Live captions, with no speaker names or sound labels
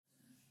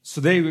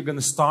Today we're going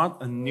to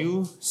start a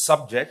new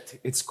subject.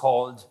 It's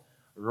called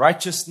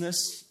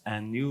Righteousness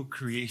and New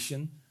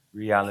Creation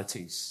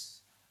Realities.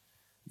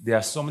 There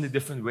are so many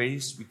different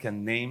ways we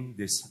can name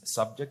this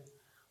subject,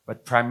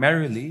 but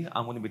primarily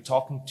I'm going to be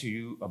talking to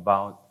you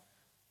about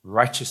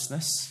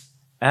righteousness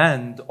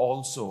and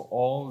also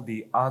all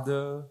the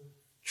other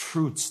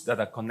truths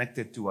that are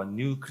connected to a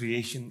new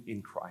creation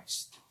in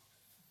Christ.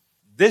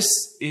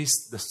 This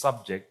is the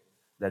subject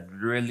that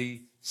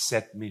really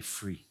set me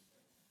free.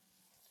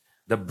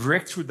 The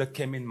breakthrough that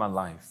came in my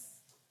life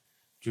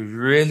to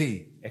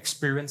really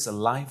experience a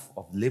life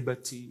of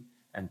liberty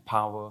and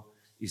power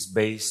is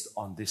based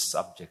on this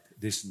subject,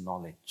 this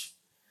knowledge.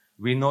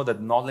 We know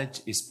that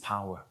knowledge is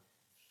power.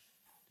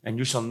 And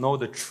you shall know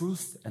the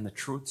truth, and the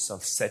truth shall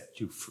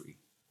set you free.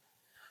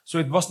 So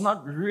it was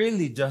not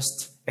really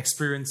just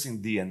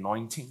experiencing the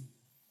anointing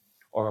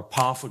or a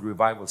powerful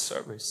revival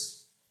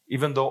service,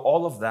 even though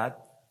all of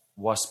that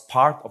was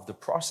part of the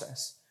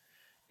process.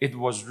 It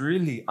was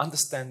really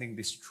understanding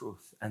this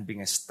truth and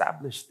being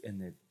established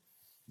in it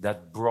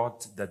that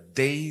brought the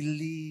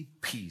daily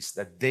peace,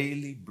 that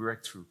daily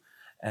breakthrough,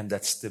 and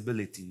that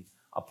stability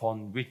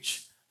upon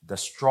which the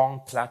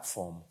strong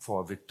platform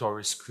for a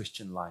victorious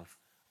Christian life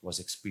was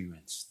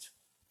experienced.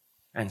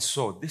 And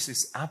so this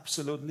is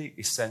absolutely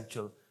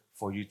essential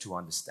for you to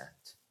understand.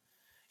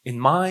 In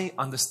my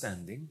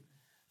understanding,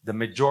 the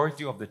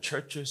majority of the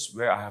churches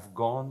where I have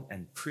gone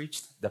and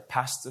preached, the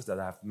pastors that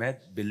I have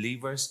met,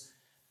 believers,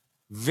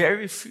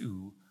 very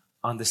few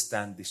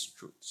understand these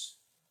truths.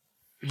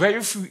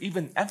 Very few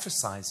even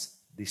emphasize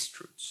these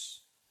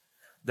truths.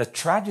 The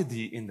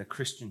tragedy in the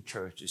Christian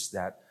church is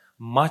that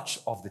much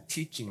of the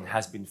teaching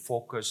has been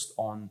focused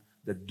on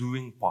the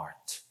doing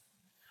part.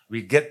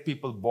 We get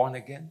people born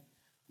again,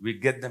 we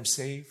get them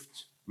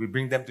saved, we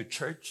bring them to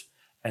church,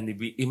 and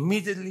we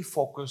immediately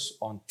focus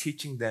on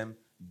teaching them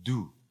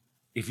do.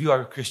 If you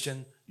are a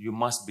Christian, you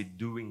must be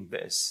doing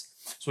this.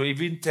 So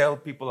even tell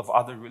people of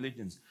other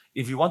religions,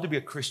 if you want to be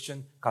a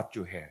Christian, cut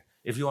your hair.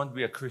 If you want to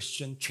be a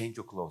Christian, change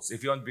your clothes.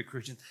 If you want to be a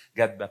Christian,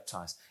 get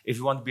baptized. If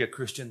you want to be a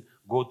Christian,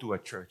 go to a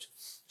church.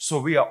 So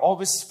we are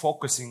always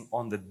focusing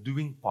on the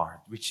doing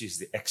part, which is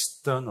the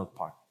external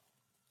part.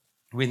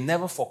 We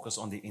never focus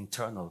on the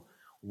internal,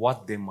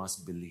 what they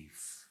must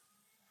believe.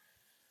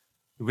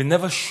 We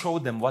never show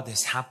them what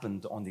has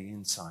happened on the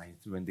inside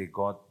when they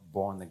got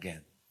born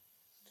again.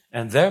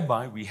 And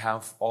thereby we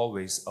have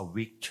always a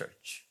weak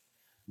church,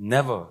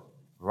 never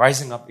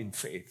rising up in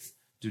faith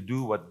to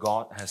do what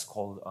God has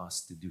called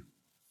us to do.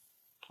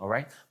 All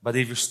right? But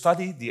if you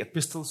study the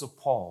epistles of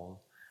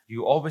Paul,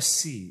 you always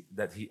see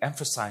that he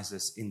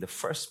emphasizes in the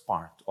first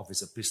part of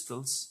his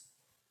epistles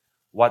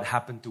what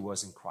happened to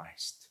us in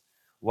Christ,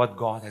 what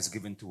God has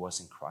given to us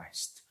in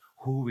Christ,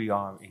 who we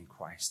are in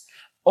Christ.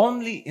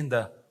 Only in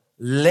the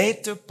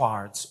later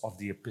parts of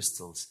the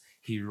epistles,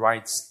 he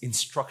writes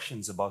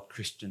instructions about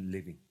Christian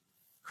living,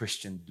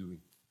 Christian doing.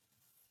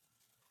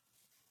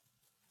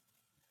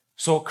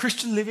 So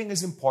Christian living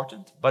is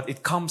important, but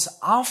it comes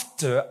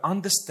after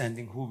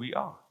understanding who we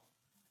are.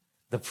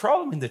 The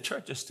problem in the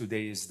churches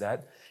today is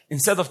that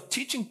instead of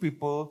teaching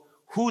people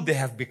who they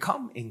have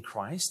become in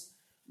Christ,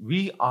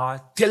 we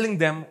are telling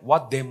them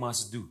what they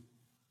must do.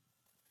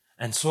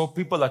 And so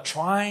people are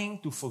trying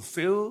to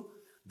fulfill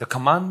the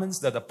commandments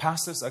that the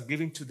pastors are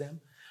giving to them.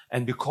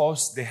 And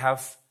because they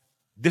have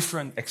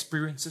different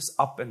experiences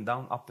up and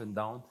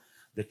down,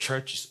 the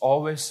church is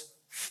always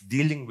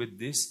dealing with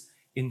this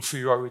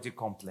inferiority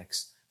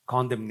complex,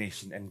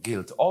 condemnation and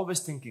guilt, always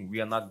thinking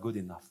we are not good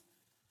enough.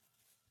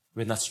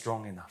 We're not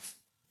strong enough.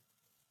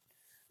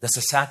 That's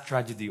a sad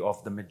tragedy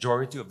of the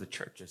majority of the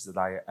churches that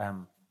I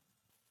am,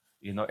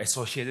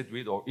 associated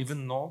with or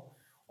even know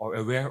or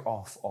aware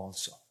of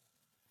also.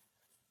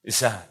 It's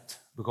sad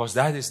because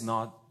that is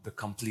not the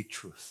complete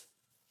truth.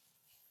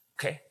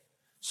 Okay?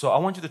 So I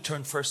want you to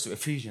turn first to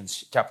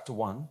Ephesians chapter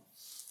 1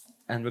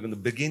 and we're going to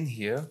begin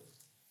here.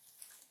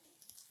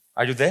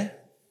 Are you there?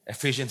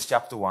 Ephesians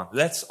chapter 1.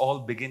 Let's all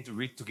begin to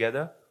read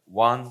together.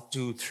 1,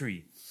 2,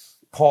 3.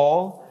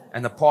 Paul,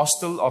 an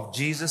apostle of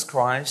Jesus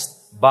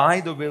Christ, by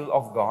the will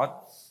of God,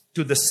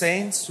 to the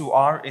saints who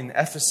are in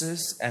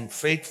Ephesus and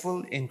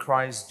faithful in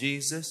Christ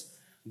Jesus,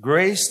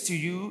 grace to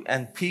you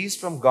and peace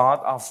from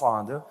God our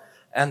Father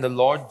and the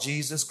Lord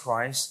Jesus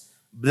Christ.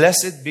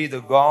 Blessed be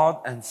the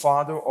God and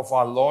Father of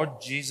our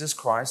Lord Jesus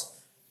Christ,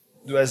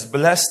 who has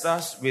blessed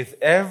us with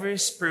every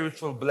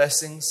spiritual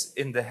blessings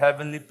in the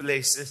heavenly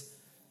places.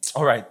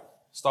 All right,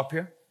 stop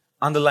here.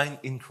 Underline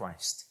in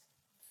Christ.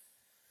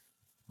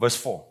 Verse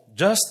 4.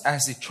 Just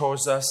as He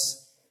chose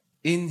us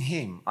in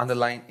Him,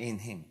 underline in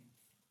Him,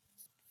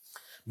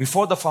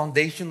 before the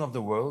foundation of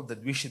the world,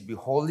 that we should be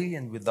holy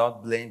and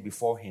without blame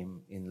before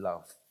Him in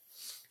love,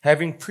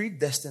 having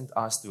predestined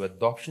us to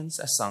adoptions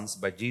as sons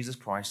by Jesus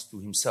Christ to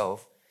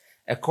Himself,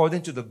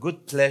 according to the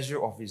good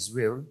pleasure of His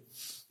will,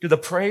 to the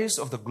praise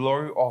of the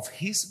glory of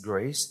His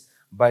grace,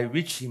 by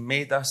which He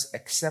made us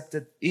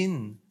accepted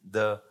in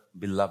the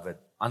Beloved.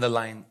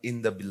 Underline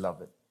in the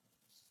Beloved.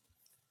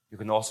 You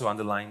can also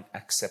underline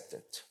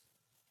accepted.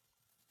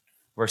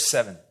 Verse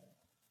 7.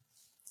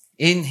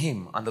 In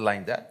Him,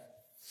 underline that,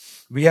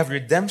 we have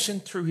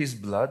redemption through His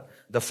blood,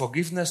 the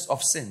forgiveness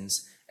of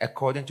sins,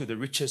 according to the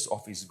riches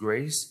of His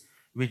grace,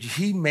 which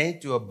He made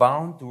to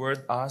abound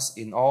toward us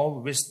in all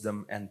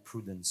wisdom and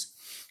prudence,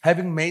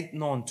 having made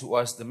known to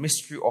us the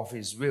mystery of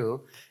His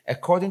will,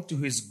 according to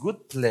His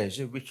good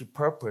pleasure, which He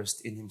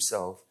purposed in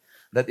Himself,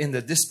 that in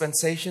the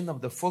dispensation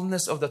of the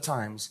fullness of the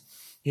times,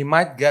 He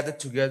might gather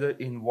together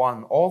in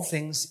one all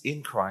things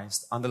in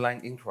Christ, underline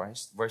in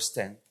Christ, verse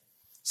 10.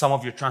 Some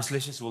of your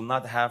translations will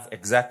not have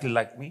exactly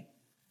like me,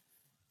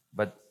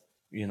 but,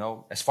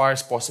 as far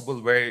as possible,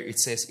 where it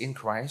says in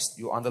Christ,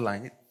 you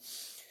underline it.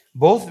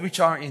 Both which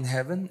are in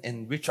heaven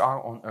and which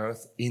are on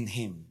earth in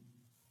Him.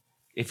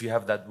 If you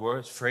have that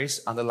word,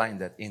 phrase, underline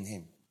that, in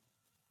Him.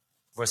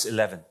 Verse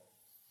 11.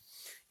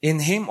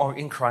 In Him or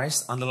in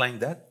Christ, underline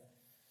that.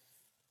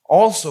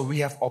 Also we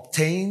have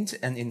obtained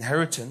an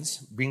inheritance,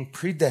 being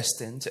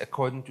predestined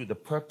according to the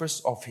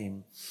purpose of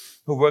Him,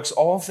 who works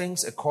all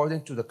things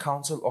according to the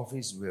counsel of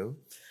His will,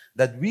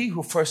 that we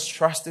who first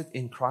trusted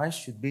in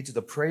Christ should be to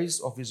the praise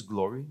of His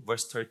glory.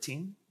 Verse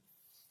 13.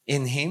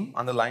 In Him,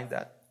 underline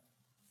that.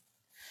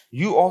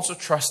 You also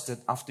trusted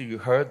after you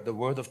heard the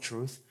word of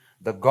truth,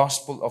 the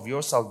gospel of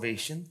your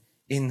salvation,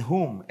 in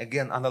whom,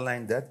 again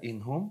underline that,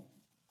 in whom,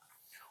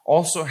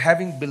 also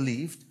having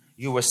believed,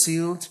 you were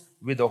sealed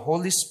with the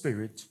Holy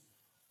Spirit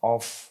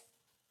of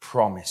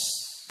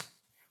promise,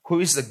 who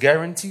is the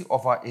guarantee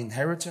of our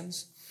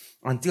inheritance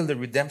until the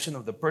redemption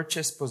of the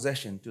purchased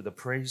possession to the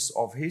praise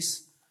of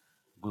His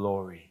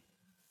glory.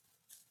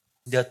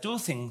 There are two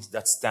things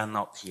that stand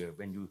out here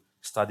when you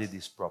study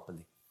this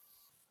properly.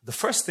 The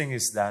first thing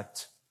is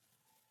that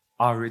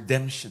our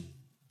redemption,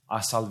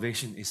 our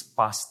salvation is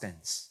past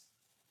tense.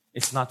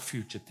 It's not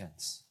future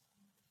tense.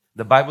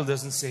 The Bible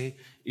doesn't say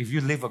if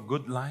you live a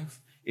good life,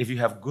 if you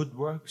have good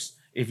works,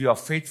 if you are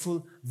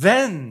faithful,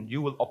 then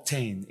you will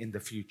obtain in the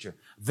future.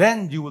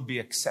 Then you will be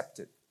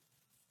accepted.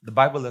 The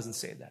Bible doesn't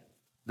say that.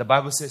 The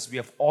Bible says we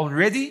have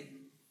already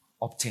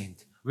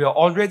obtained. We are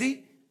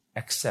already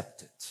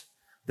accepted.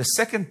 The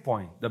second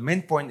point, the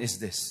main point is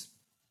this.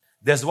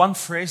 There's one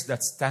phrase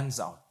that stands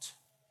out.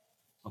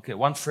 Okay,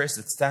 one phrase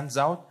that stands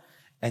out,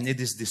 and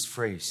it is this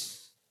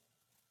phrase,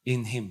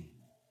 in Him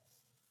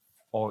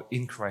or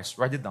in Christ.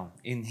 Write it down.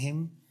 In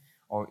Him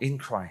or in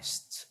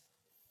Christ.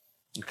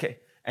 Okay,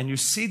 and you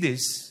see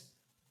this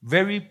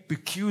very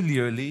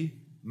peculiarly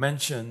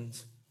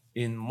mentioned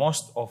in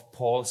most of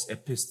Paul's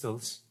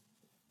epistles,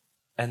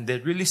 and they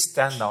really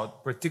stand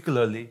out,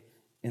 particularly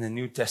in the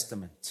New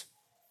Testament.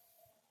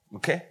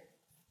 Okay?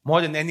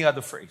 More than any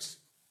other phrase.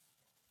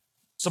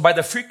 So by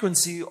the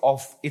frequency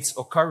of its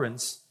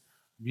occurrence,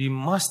 we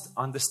must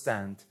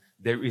understand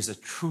there is a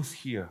truth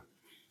here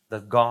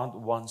that God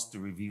wants to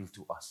reveal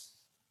to us.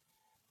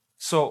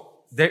 So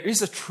there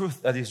is a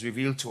truth that is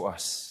revealed to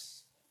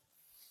us.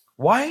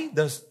 Why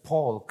does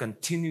Paul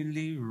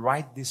continually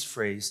write this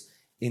phrase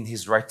in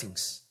his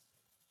writings?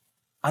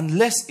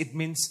 Unless it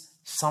means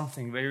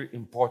something very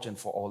important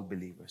for all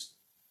believers.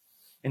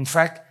 In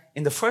fact,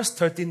 in the first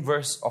 13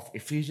 verse of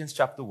Ephesians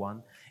chapter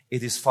 1,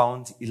 it is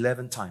found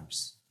 11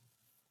 times.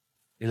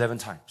 11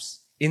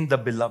 times. In the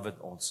beloved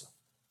also.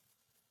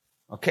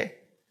 Okay?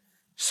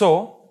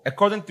 So,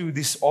 according to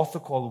this author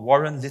called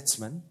Warren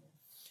Litzman,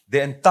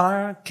 the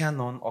entire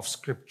canon of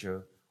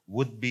Scripture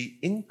would be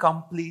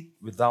incomplete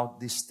without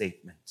this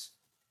statement.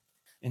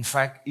 In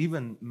fact,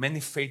 even many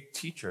faith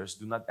teachers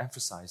do not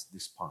emphasize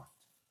this part.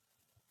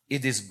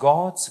 It is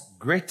God's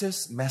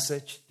greatest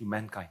message to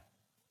mankind.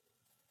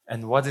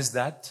 And what is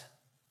that?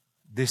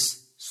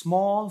 This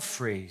small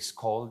phrase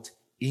called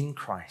in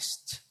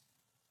Christ.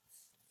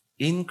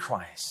 In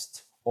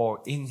Christ,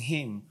 or in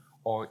Him,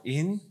 or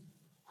in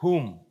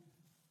whom.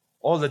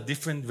 All the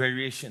different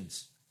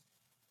variations.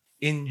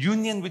 In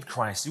union with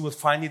Christ. You will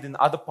find it in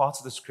other parts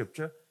of the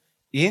Scripture.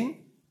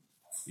 In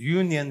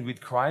union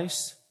with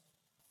Christ.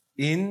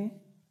 In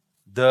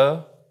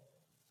the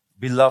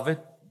beloved.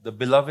 The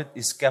beloved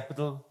is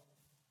capital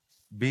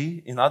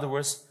B. In other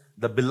words,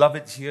 the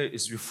beloved here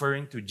is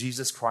referring to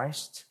Jesus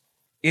Christ.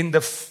 In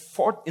the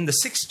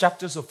 6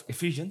 chapters of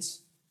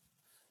Ephesians,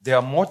 there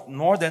are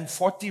more than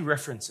 40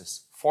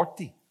 references.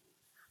 40.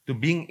 To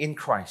being in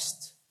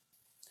Christ.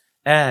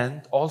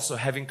 And also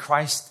having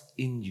Christ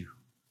in you.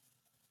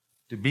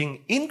 To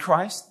being in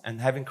Christ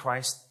and having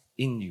Christ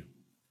in you.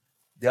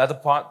 The other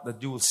part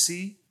that you will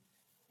see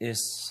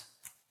is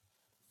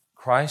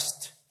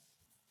Christ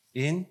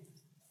in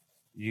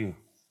you.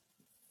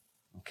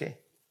 Okay.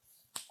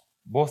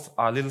 Both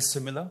are a little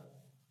similar.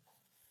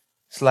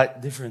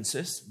 Slight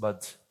differences,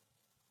 but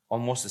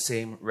almost the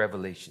same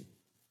revelation.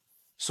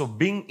 So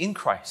being in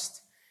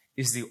Christ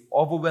is the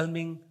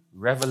overwhelming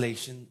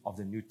revelation of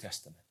the New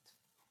Testament.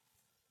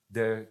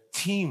 The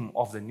theme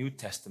of the New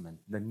Testament,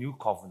 the New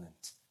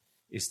Covenant,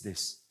 is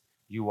this.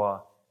 You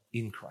are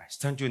in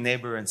Christ. Turn to your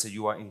neighbor and say,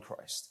 you are in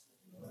Christ.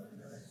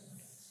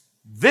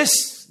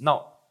 This,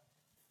 now,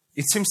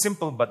 it seems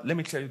simple, but let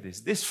me tell you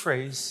this. This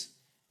phrase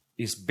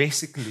is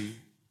basically,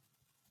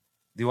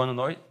 do you want to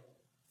know it?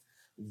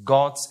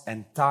 God's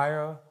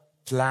entire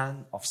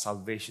plan of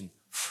salvation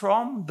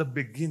from the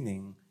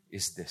beginning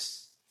is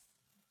this.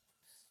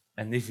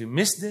 And if we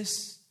miss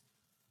this,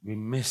 we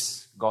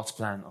miss God's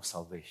plan of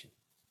salvation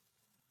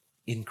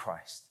in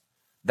Christ.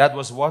 That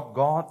was what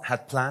God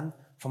had planned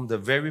from the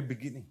very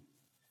beginning.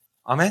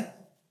 Amen?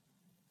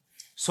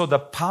 So the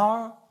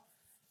power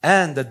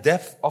and the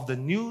depth of the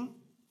new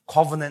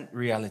covenant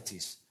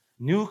realities,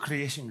 new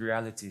creation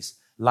realities,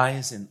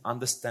 lies in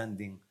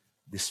understanding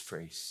this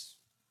phrase.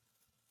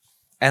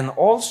 And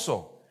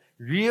also,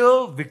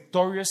 real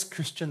victorious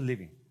Christian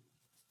living.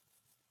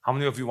 How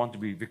many of you want to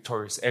be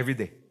victorious every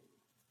day?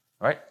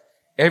 Right?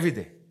 Every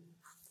day.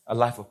 A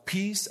life of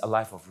peace, a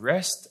life of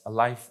rest, a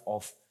life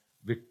of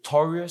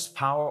victorious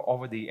power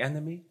over the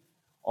enemy,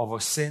 over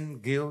sin,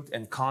 guilt,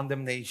 and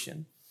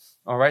condemnation.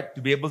 All right?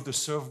 To be able to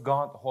serve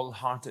God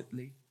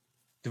wholeheartedly.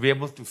 To be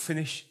able to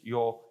finish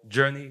your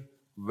journey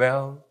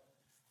well,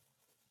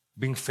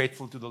 being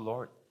faithful to the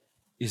Lord,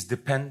 is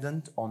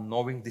dependent on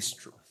knowing this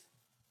truth.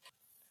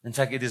 In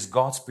fact, it is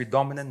God's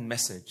predominant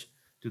message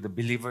to the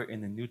believer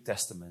in the New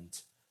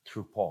Testament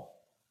through Paul.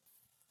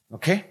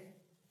 Okay?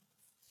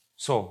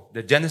 So,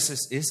 the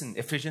genesis is in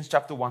Ephesians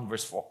chapter 1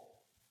 verse 4.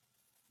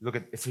 Look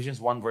at Ephesians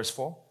 1 verse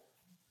 4.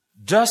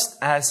 Just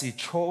as He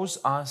chose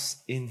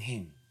us in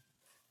Him,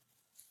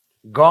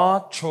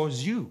 God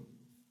chose you.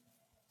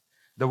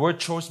 The word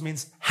chose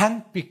means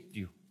handpicked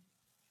you.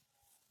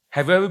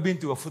 Have you ever been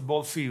to a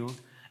football field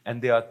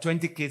and there are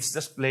 20 kids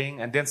just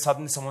playing, and then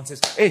suddenly someone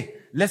says, hey,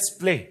 let's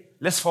play.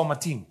 Let's form a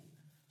team.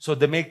 So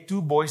they make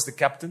 2 boys the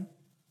captain,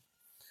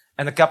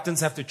 and the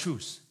captains have to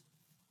choose.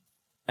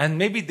 And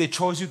maybe they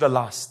chose you the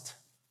last.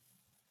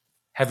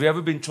 Have you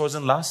ever been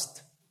chosen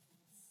last?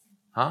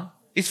 Huh?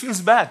 It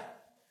feels bad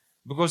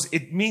because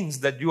it means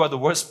that you are the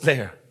worst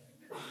player.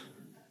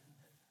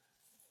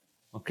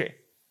 Okay.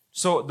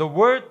 So the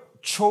word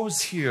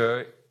chose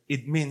here,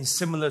 it means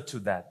similar to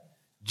that.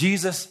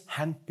 Jesus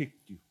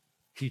handpicked you.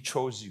 He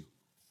chose you.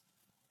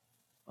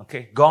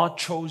 Okay. God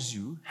chose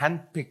you,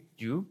 handpicked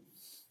you.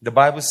 The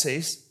Bible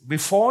says,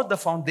 before the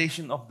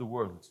foundation of the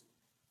world.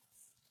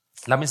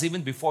 That means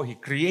even before He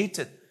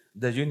created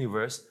the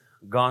universe,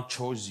 God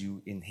chose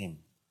you in Him.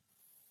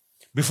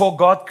 Before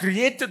God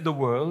created the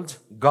world,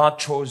 God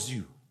chose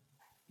you.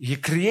 He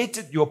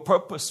created your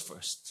purpose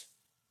first.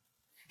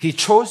 He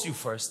chose you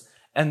first,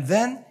 and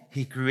then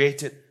He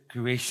created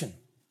creation.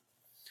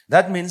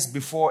 That means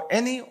before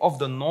any of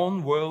the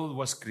known world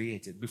was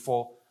created,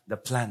 before the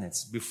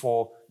planets,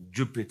 before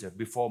Jupiter,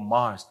 before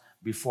Mars,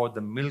 before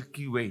the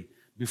Milky Way,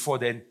 before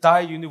the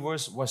entire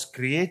universe was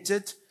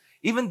created,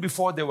 even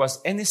before there was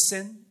any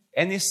sin,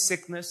 any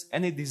sickness,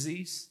 any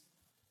disease,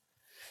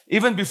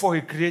 even before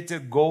He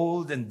created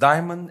gold and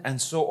diamond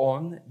and so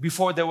on,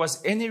 before there was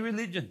any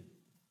religion,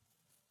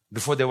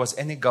 before there was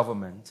any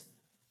government,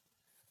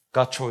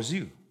 God chose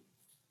you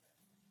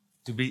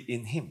to be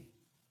in Him.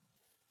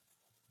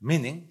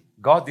 Meaning,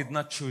 God did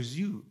not choose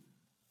you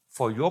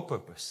for your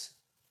purpose.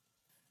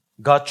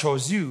 God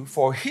chose you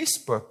for His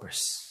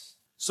purpose.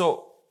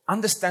 So,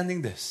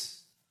 understanding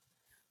this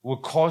will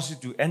cause you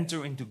to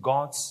enter into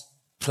God's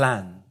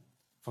plan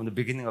from the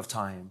beginning of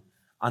time,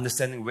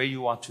 understanding where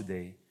you are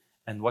today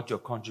and what you're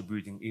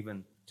contributing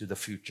even to the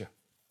future.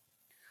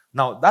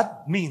 Now,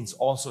 that means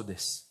also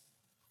this.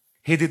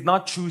 He did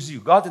not choose you.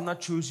 God did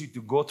not choose you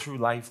to go through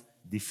life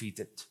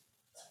defeated.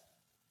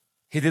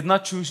 He did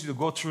not choose you to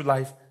go through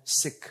life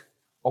sick,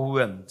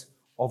 overwhelmed,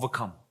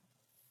 overcome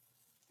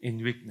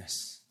in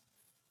weakness.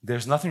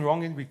 There's nothing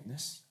wrong in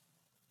weakness.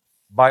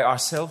 By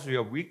ourselves, we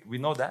are weak. We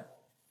know that.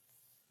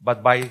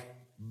 But by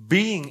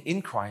being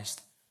in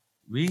Christ,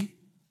 we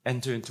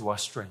enter into our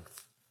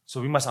strength.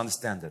 So we must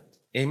understand that.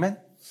 Amen?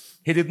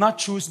 He did not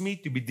choose me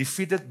to be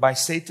defeated by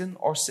Satan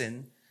or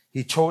sin.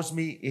 He chose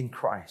me in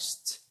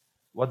Christ.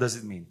 What does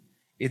it mean?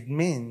 It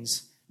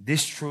means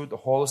this truth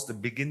holds the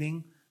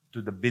beginning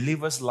to the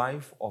believer's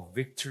life of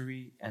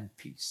victory and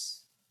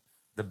peace.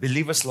 The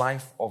believer's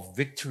life of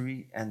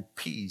victory and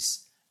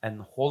peace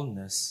and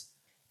wholeness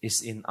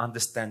is in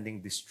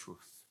understanding this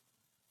truth.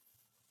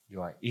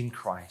 You are in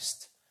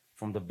Christ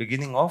from the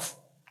beginning of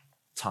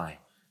time.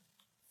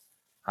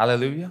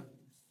 Hallelujah.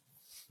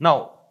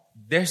 Now,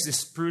 there's this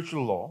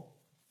spiritual law.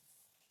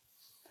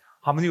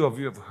 How many of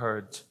you have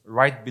heard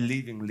right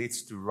believing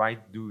leads to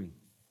right doing?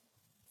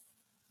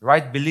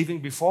 Right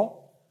believing before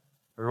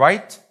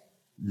right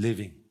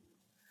living.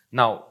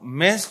 Now,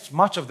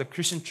 much of the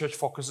Christian church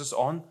focuses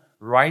on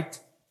right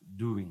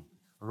doing,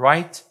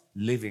 right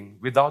living,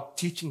 without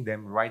teaching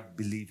them right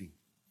believing.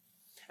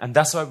 And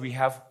that's why we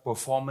have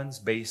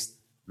performance-based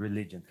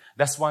religion.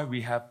 That's why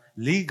we have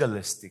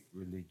legalistic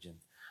religion.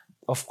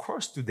 Of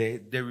course, today,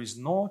 there is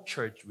no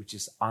church which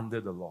is under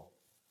the law.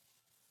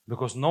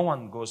 Because no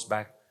one goes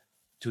back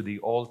to the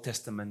Old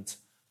Testament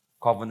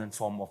covenant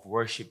form of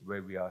worship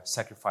where we are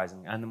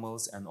sacrificing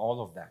animals and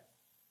all of that.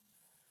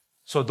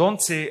 So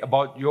don't say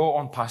about your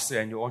own pastor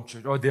and your own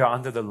church, oh, they are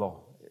under the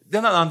law.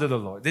 They're not under the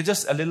law. They're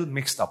just a little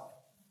mixed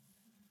up.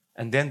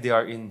 And then they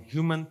are in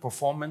human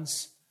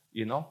performance,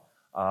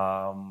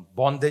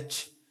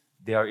 bondage.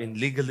 They are in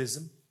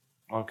legalism.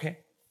 Okay?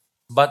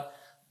 But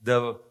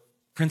the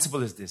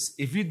principle is this.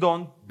 If you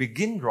don't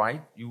begin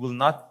right, you will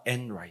not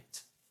end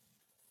right.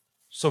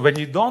 So when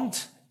you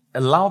don't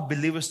allow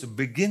believers to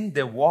begin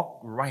their walk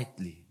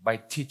rightly by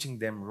teaching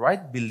them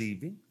right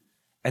believing,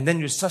 and then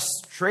you just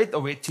straight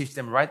away teach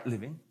them right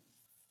living,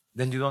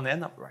 then you don't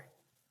end up right.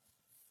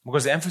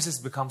 Because the emphasis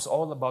becomes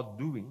all about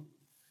doing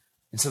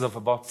instead of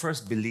about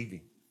first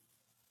believing.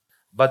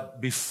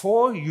 But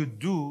before you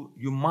do,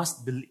 you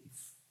must believe.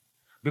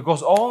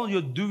 Because all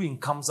your doing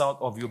comes out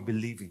of your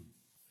believing.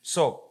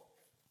 So,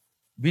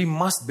 we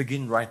must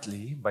begin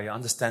rightly by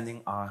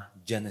understanding our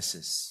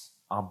genesis,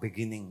 our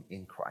beginning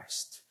in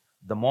Christ.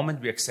 The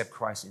moment we accept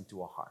Christ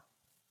into our heart.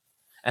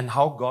 And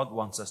how God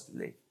wants us to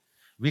live.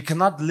 We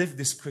cannot live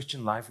this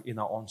Christian life in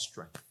our own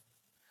strength.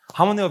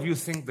 How many of you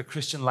think the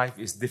Christian life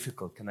is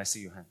difficult? Can I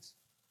see your hands?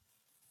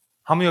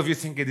 How many of you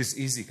think it is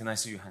easy? Can I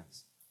see your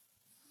hands?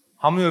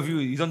 How many of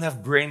you don't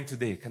have brain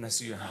today? Can I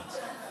see your hands?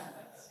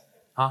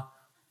 Huh?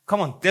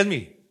 Come on, tell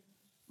me.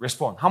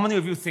 Respond. How many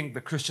of you think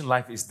the Christian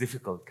life is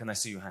difficult? Can I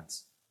see your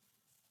hands?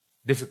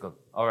 Difficult.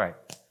 All right.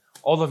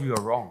 All of you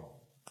are wrong.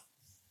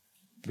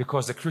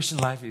 Because the Christian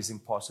life is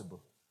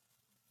impossible.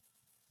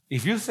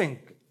 If you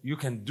think you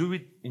can do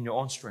it in your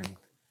own strength,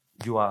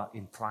 you are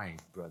in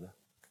pride, brother.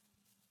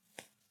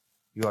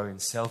 You are in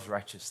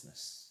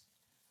self-righteousness.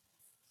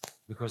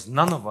 Because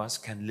none of us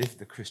can live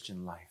the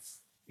Christian life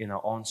in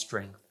our own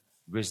strength,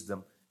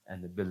 wisdom,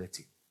 and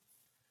ability.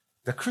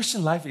 The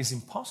Christian life is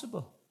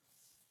impossible.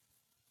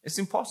 It's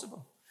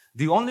impossible.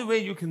 The only way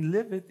you can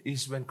live it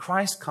is when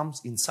Christ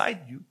comes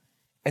inside you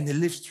and He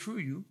lives through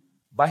you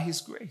by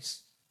His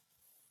grace.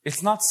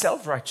 It's not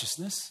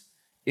self-righteousness.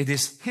 It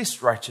is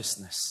His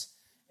righteousness.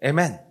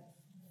 Amen.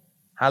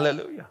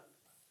 Hallelujah.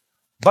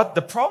 But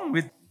the problem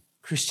with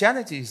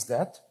Christianity is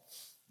that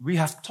we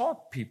have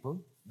taught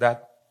people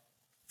that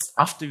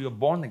after you're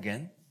born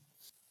again,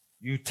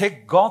 you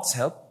take God's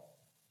help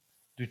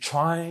to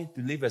try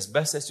to live as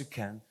best as you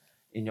can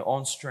in your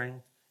own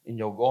strength, in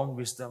your own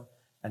wisdom,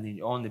 and in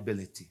your own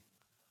ability.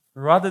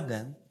 Rather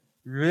than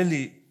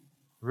really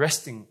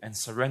resting and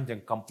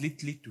surrendering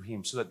completely to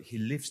Him so that He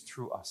lives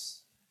through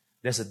us.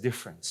 There's a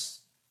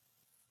difference.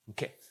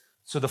 Okay.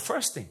 So the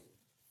first thing,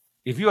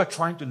 if you are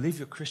trying to live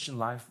your Christian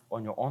life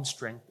on your own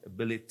strength,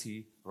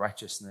 ability,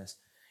 righteousness,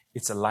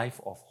 it's a life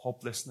of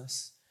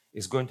hopelessness.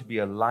 It's going to be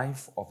a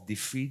life of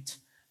defeat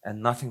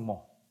and nothing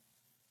more.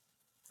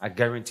 I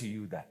guarantee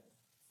you that.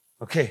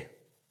 Okay.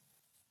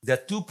 There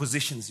are two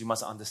positions you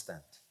must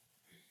understand.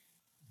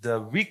 The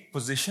weak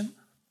position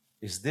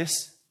is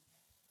this,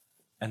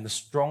 and the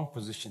strong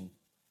position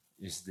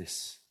is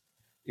this.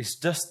 It's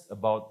just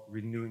about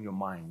renewing your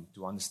mind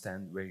to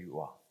understand where you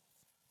are.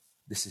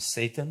 This is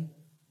Satan,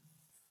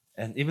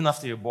 and even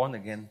after you're born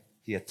again,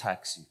 he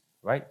attacks you,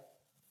 right?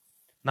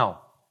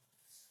 Now,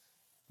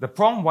 the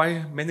problem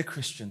why many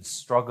Christians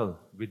struggle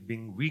with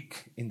being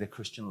weak in the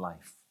Christian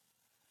life,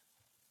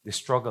 they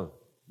struggle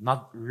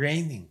not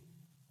reigning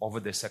over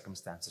their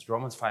circumstances.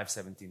 Romans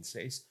 5:17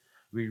 says,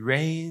 we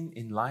reign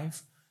in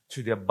life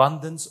through the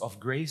abundance of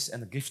grace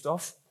and the gift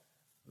of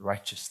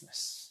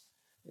righteousness.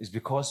 It's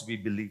because we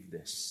believe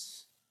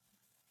this.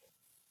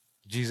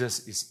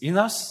 Jesus is in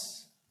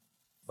us,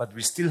 but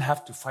we still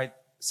have to fight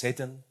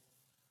Satan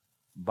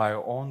by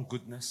our own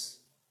goodness,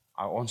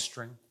 our own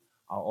strength,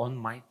 our own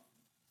might,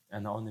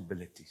 and our own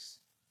abilities.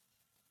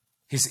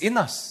 He's in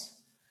us,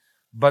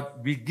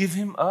 but we give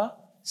him a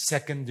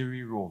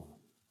secondary role.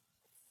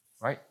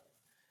 Right?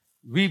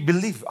 We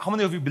believe. How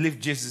many of you believe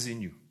Jesus is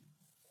in you?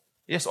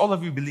 Yes, all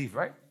of you believe,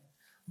 right?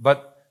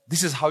 But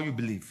this is how you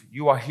believe.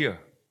 You are here,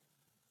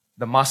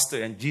 the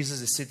master, and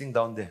Jesus is sitting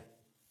down there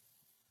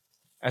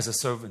as a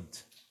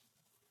servant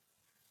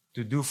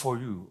to do for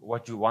you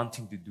what you want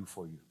him to do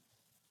for you.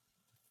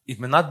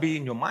 It may not be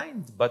in your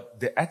mind, but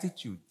the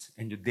attitude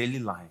in your daily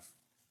life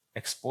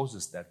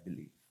exposes that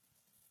belief.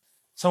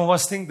 Some of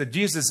us think that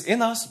Jesus is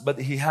in us,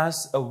 but he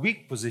has a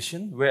weak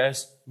position,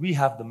 whereas we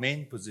have the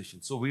main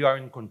position. So we are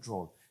in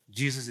control.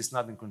 Jesus is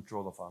not in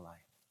control of our life.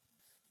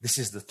 This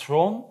is the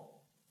throne.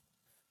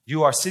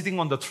 You are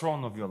sitting on the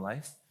throne of your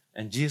life,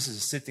 and Jesus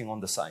is sitting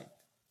on the side.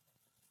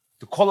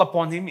 To call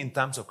upon him in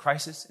times of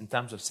crisis, in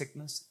times of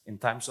sickness, in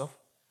times of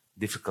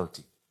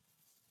difficulty.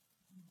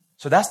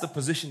 So that's the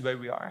position where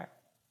we are at.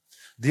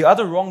 The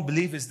other wrong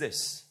belief is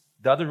this.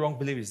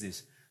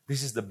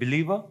 This is the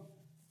believer,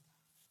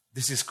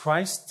 this is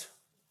Christ,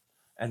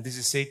 and this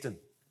is Satan.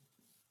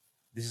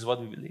 This is what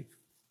we believe.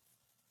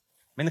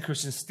 Many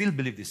Christians still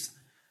believe this.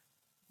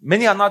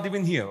 Many are not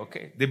even here,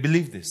 okay? They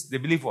believe this. They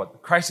believe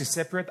what? Christ is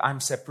separate, I'm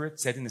separate,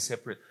 Satan is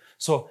separate.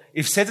 So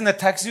if Satan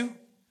attacks you,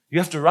 you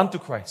have to run to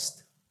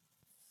Christ.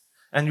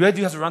 And where do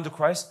you have to run to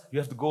Christ? You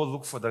have to go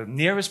look for the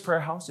nearest prayer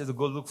house. You have to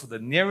go look for the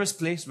nearest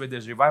place where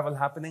there's revival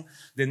happening.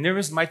 The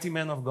nearest mighty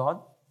man of God.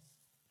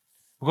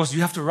 Because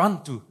you have to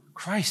run to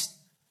Christ.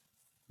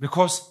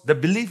 Because the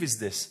belief is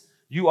this.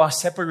 You are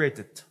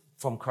separated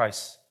from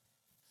Christ.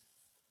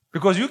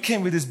 Because you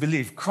came with this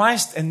belief.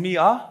 Christ and me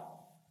are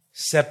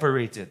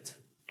separated.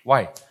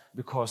 Why?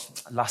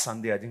 Because last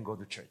Sunday I didn't go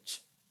to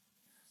church.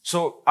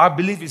 So our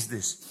belief is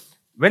this.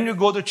 When we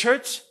go to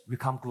church, we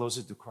come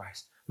closer to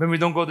Christ. When we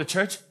don't go to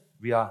church,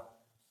 we are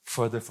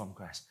further from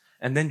Christ.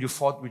 And then you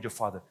fought with your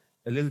father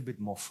a little bit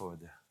more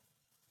further.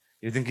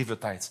 You didn't give your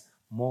tithes,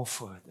 more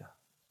further.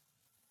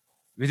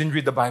 We didn't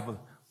read the Bible,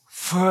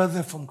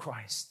 further from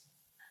Christ.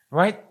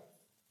 Right?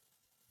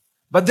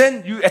 But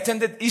then you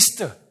attended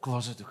Easter,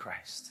 closer to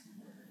Christ.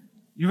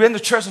 You went to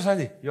church on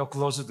Sunday, you're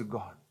closer to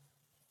God.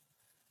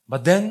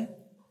 But then,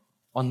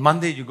 on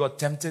Monday, you got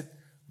tempted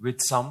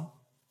with some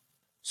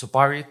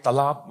supari,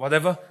 talab,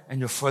 whatever, and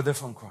you're further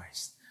from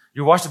Christ.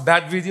 You watch a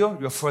bad video,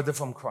 you're further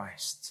from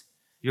Christ.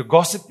 You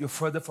gossip, you're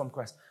further from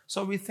Christ.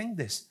 So we think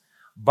this.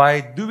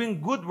 By doing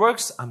good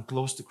works, I'm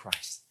close to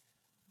Christ.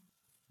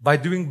 By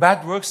doing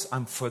bad works,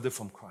 I'm further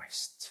from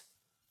Christ.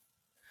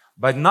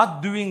 By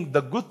not doing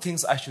the good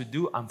things I should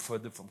do, I'm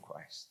further from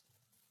Christ.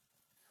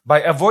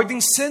 By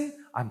avoiding sin,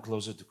 I'm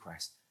closer to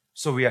Christ.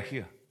 So we are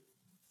here.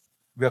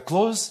 We are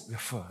close, we are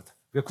further.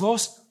 We are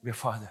close, we are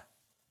farther.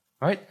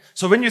 Right?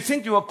 So when you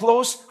think you are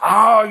close,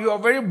 you are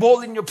very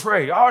bold in your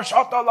prayer.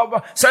 Shout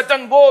out,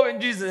 Satan, go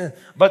in Jesus.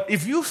 But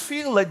if you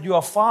feel that you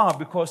are far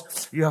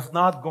because you have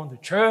not gone to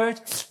church,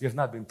 you have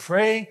not been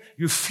praying,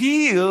 you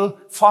feel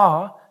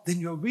far,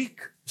 then you're weak.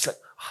 It's like,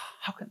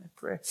 how can I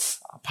pray?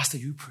 Pastor,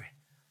 you pray.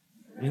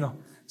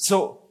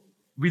 So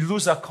we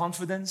lose our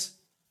confidence.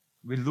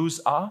 We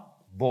lose our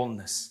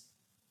boldness.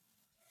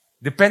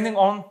 Depending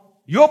on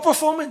your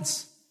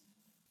performance.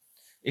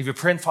 If you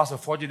pray and fast for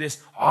 40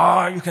 days,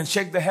 you can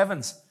shake the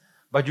heavens.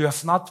 But you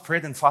have not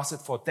prayed and fasted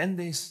for 10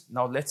 days.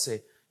 Now let's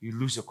say you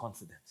lose your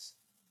confidence.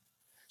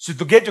 So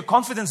to get your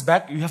confidence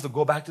back, you have to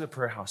go back to the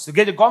prayer house. To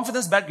get your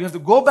confidence back, you have to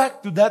go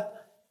back to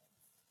that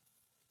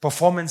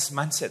performance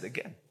mindset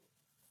again.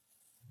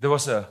 There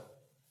was a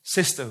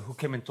sister who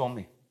came and told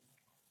me,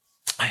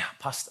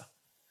 Pastor,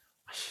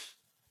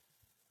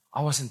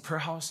 I was in prayer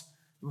house.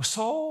 It was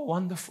so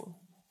wonderful.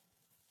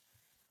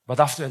 But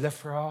after I left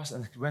prayer house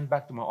and went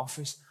back to my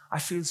office, I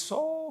feel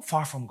so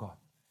far from God.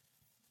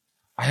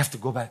 I have to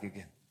go back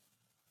again.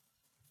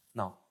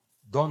 Now,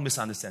 don't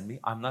misunderstand me.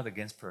 I'm not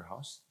against prayer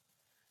house.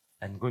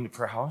 And going to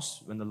prayer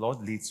house when the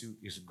Lord leads you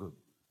is good.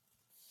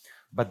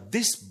 But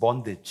this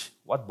bondage,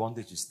 what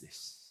bondage is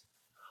this?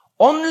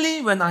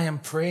 Only when I am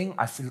praying,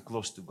 I feel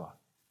close to God.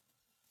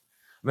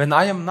 When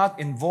I am not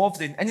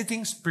involved in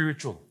anything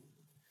spiritual,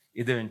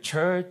 either in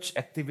church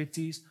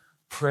activities,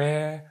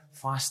 prayer,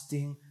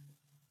 fasting,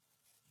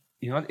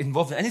 you're not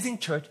involved in anything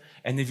church,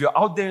 and if you're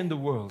out there in the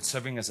world,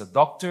 serving as a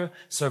doctor,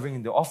 serving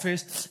in the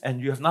office, and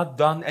you have not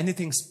done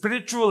anything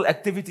spiritual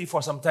activity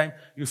for some time,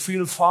 you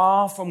feel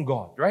far from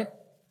God, right?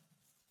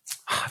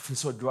 I feel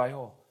so dry,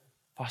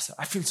 Pastor,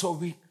 I feel so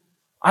weak.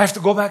 I have to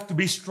go back to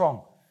be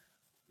strong.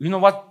 You know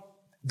what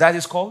that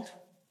is called?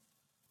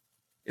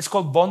 It's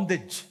called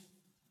bondage.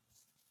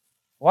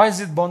 Why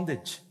is it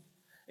bondage?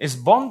 It's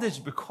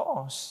bondage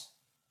because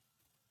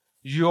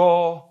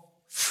your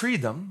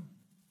freedom,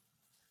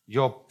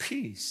 your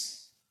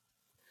peace,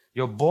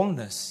 your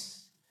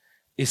boldness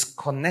is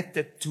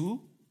connected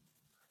to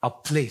a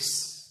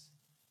place.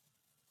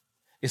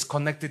 It's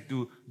connected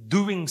to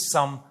doing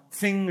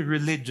something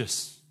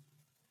religious.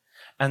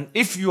 And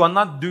if you are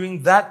not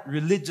doing that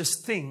religious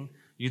thing,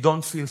 you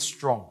don't feel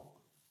strong.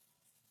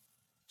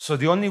 So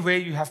the only way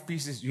you have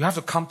peace is you have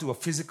to come to a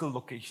physical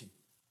location.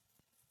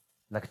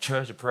 Like a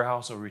church, a prayer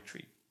house, or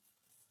retreat.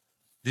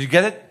 Did you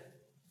get it?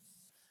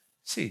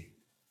 See,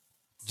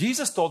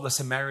 Jesus told the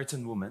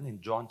Samaritan woman in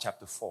John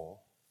chapter 4,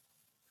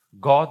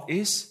 God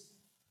is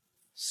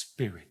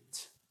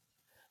spirit.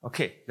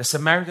 Okay, the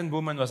Samaritan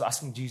woman was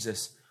asking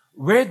Jesus,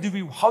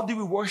 how do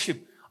we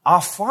worship?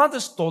 Our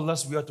fathers told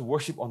us we are to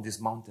worship on this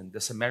mountain.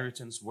 The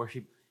Samaritans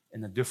worship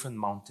in a different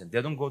mountain.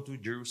 They don't go to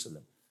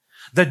Jerusalem.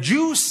 The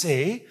Jews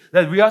say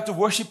that we are to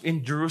worship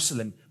in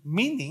Jerusalem.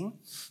 Meaning,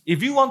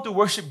 if you want to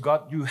worship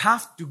God, you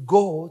have to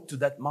go to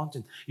that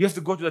mountain. You have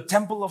to go to the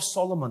Temple of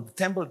Solomon, the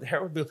temple that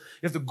Herod built.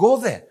 You have to go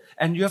there.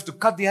 And you have to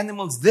cut the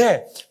animals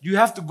there. You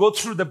have to go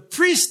through the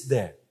priest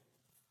there.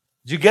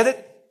 Do you get it?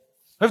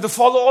 You have to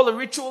follow all the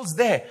rituals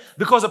there.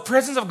 Because the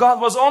presence of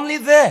God was only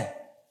there.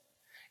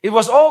 It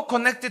was all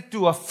connected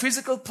to a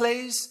physical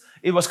place.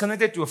 It was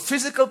connected to a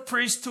physical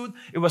priesthood.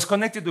 It was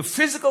connected to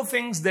physical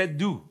things they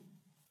do.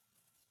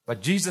 But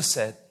Jesus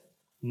said,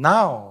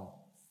 now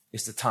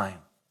is the time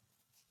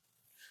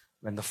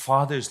when the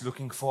Father is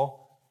looking for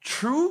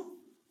true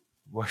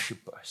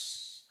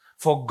worshipers.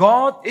 For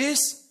God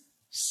is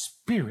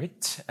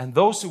spirit, and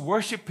those who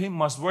worship Him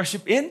must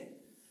worship in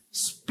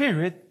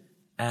spirit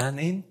and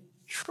in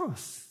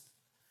truth.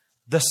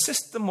 The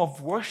system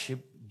of worship,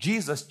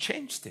 Jesus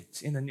changed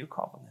it in the New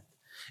Covenant.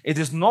 It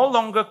is no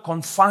longer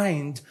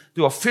confined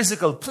to a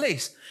physical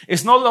place.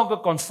 It's no longer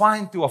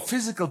confined to a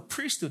physical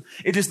priesthood.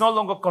 It is no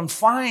longer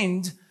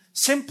confined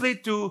simply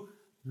to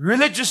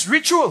religious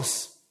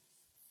rituals.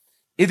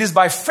 It is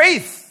by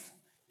faith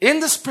in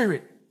the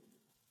Spirit.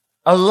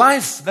 A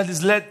life that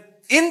is led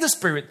in the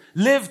Spirit,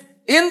 lived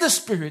in the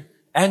Spirit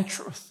and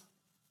truth.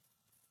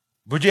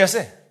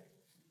 Bujia.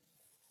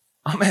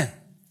 Amen.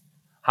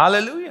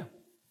 Hallelujah.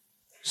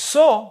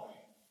 So,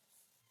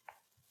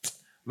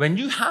 when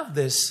you have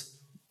this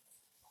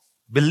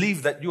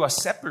believe that you are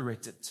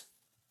separated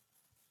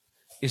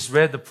is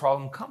where the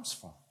problem comes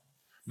from.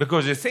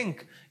 Because you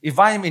think, if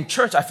I am in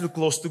church, I feel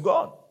close to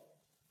God.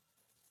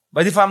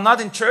 But if I'm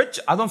not in church,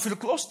 I don't feel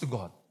close to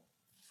God.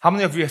 How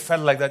many of you have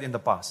felt like that in the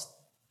past?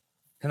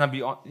 Can I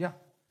be on? Yeah.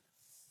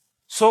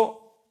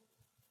 So,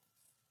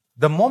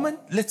 the moment,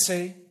 let's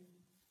say,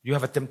 you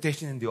have a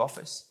temptation in the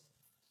office,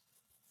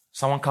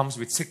 someone comes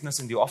with sickness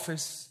in the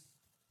office,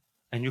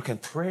 and you can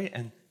pray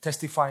and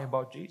testify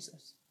about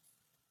Jesus.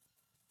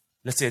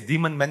 Let's say a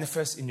demon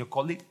manifests in your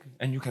colleague,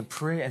 and you can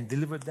pray and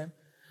deliver them.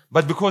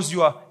 But because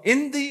you are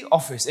in the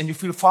office and you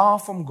feel far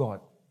from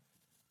God,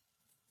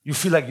 you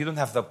feel like you don't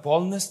have the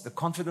boldness, the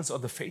confidence, or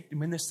the faith to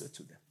minister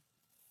to them.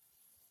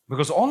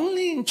 Because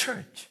only in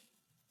church,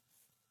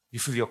 you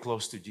feel you're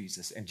close to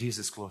Jesus and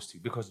Jesus is close to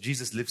you. Because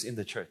Jesus lives in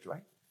the church,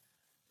 right?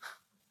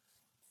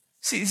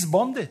 See, it's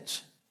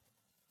bondage.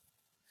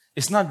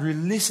 It's not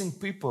releasing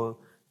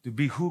people to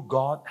be who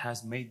God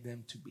has made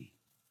them to be.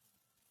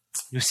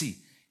 You see,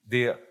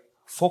 the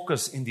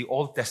focus in the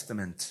Old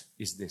Testament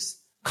is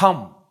this.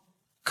 Come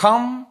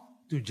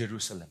to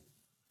Jerusalem.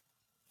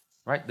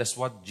 Right? That's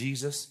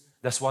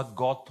what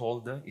God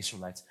told the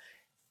Israelites.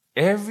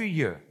 Every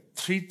year,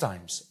 3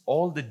 times,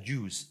 all the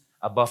Jews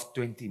above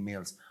 20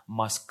 males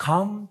must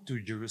come to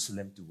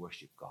Jerusalem to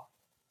worship God.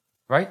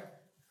 Right?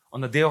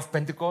 On the day of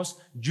Pentecost,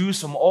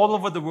 Jews from all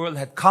over the world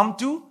had come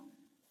to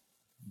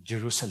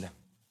Jerusalem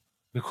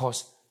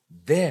because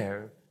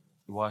there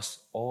was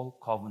all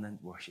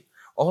covenant worship.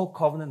 All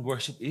covenant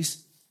worship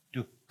is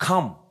to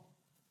come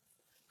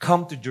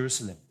to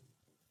Jerusalem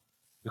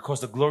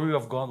because the glory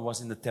of God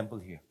was in the temple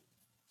here.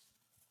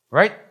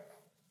 Right?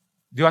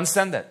 Do you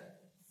understand that?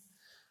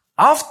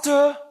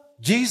 After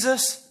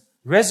Jesus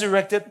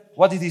resurrected,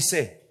 what did he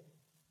say?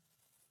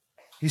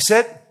 He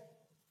said,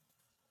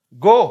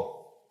 go.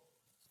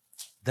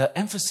 The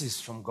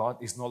emphasis from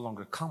God is no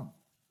longer come,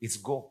 it's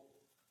go.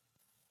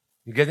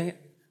 You getting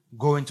it?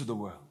 Go into the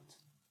world.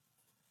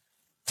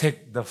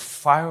 Take the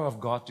fire of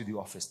God to the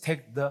office.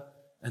 Take the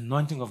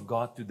anointing of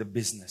God to the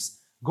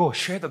business. Go,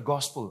 share the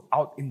gospel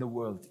out in the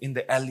world, in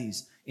the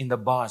alleys, in the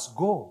bars.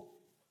 Go.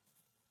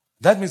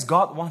 That means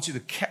God wants you to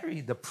carry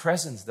the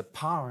presence, the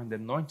power, and the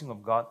anointing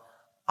of God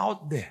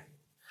out there.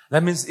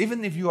 That means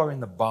even if you are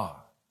in the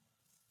bar,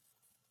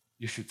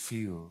 you should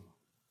feel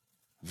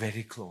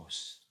very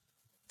close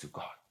to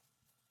God.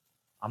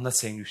 I'm not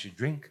saying you should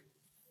drink.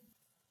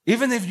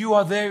 Even if you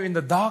are there in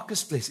the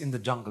darkest place, in the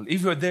jungle,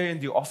 if you're there in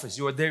the office,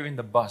 you are there in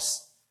the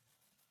bus,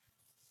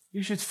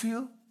 you should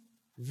feel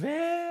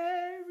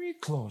very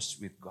close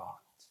with God.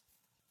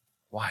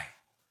 Why?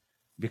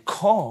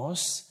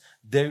 Because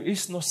there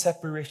is no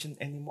separation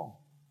anymore.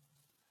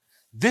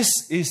 This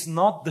is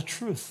not the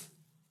truth.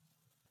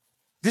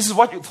 This is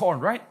what you thought,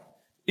 right?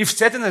 If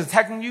Satan is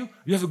attacking you,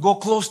 you have to go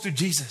close to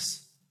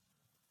Jesus.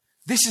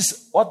 This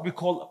is what we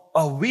call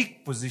a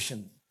weak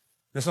position.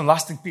 There's no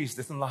lasting peace.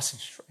 There's no lasting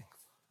strength.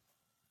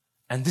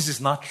 And this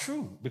is not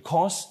true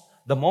because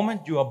the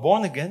moment you are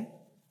born again,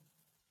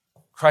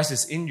 Christ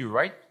is in you,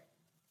 right?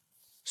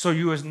 So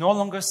you are no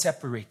longer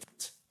separated.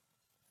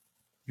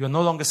 You are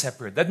no longer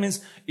separate. That means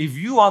if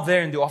you are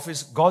there in the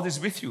office, God is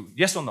with you.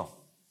 Yes or no?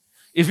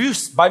 If you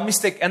by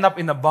mistake end up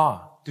in a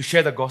bar to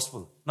share the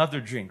gospel, not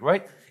to drink,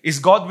 right? Is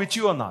God with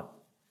you or not?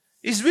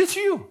 He's with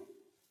you.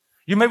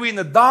 You may be in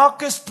the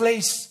darkest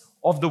place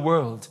of the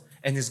world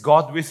and is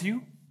God with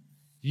you?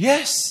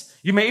 Yes.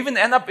 You may even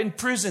end up in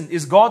prison.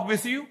 Is God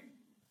with you?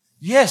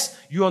 Yes.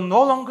 You are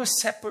no longer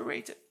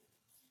separated.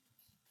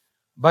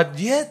 But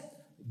yet,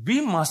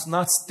 we must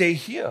not stay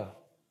here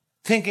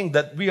thinking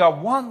that we are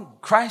one.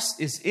 Christ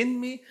is in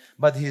me,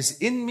 but He is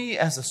in me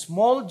as a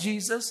small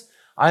Jesus.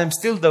 I am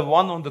still the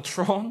one on the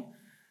throne.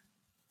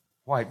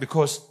 Why?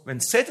 Because when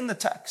Satan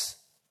attacks,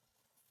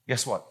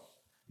 guess what?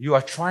 You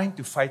are trying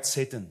to fight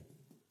Satan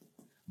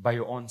by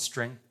your own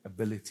strength,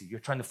 ability. You're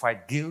trying to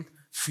fight guilt,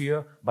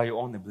 fear by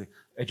your own ability.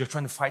 And you're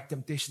trying to fight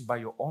temptation by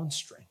your own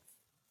strength.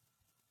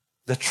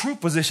 The true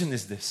position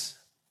is this.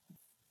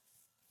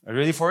 Are you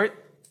ready for it?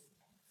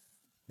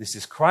 This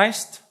is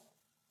Christ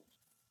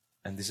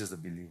and this is the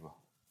believer.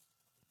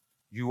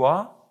 You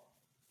are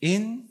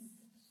in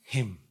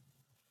Him.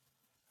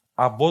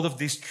 Are both of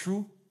these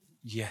true?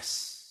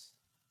 Yes.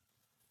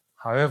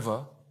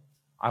 However,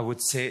 I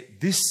would say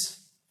this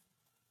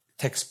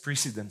takes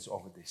precedence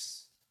over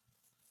this.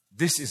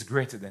 This is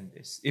greater than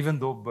this, even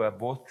though they are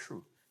both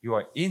true. You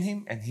are in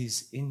Him and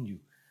He's in you.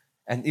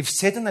 And if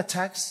Satan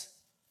attacks,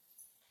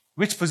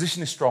 which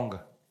position is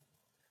stronger?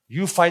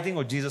 You fighting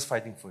or Jesus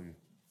fighting for you?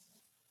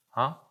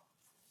 Huh?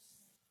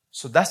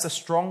 So that's the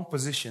strong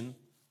position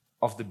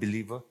of the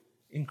believer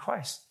in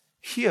Christ.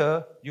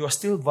 Here, you are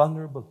still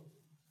vulnerable.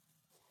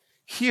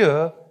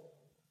 Here,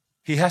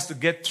 he has to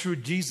get through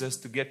Jesus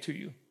to get to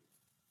you.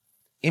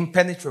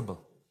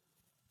 Impenetrable.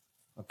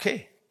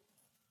 Okay.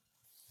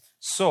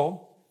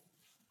 So,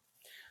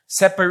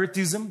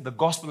 separatism, the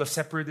gospel of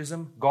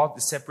separatism, God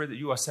is separate,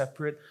 you are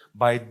separate.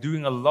 By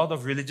doing a lot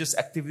of religious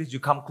activities, you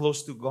come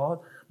close to God.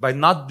 By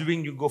not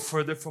doing, you go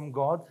further from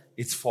God.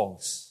 It's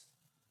false.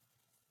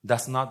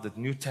 That's not the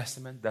New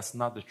Testament. That's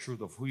not the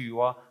truth of who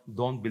you are.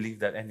 Don't believe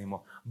that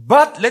anymore.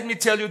 But let me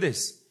tell you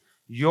this.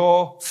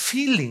 Your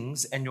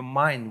feelings and your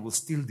mind will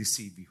still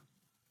deceive you.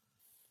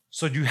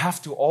 So you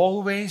have to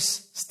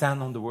always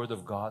stand on the Word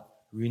of God.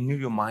 Renew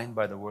your mind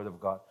by the Word of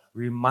God.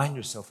 Remind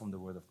yourself from the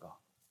Word of God.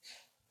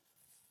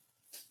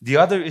 The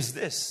other is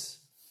this.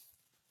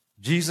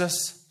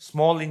 Jesus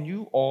small in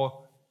you,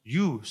 or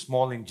you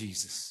small in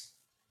Jesus.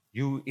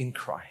 You in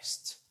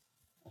Christ.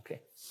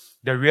 Okay.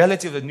 The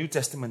reality of the New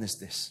Testament is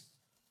this.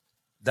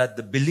 That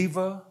the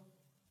believer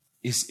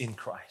is in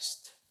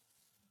Christ.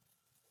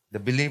 The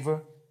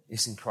believer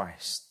is in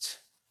Christ.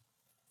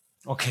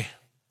 Okay.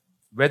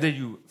 Whether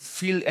you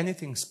feel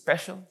anything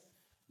special,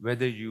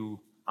 whether you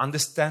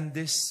understand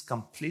this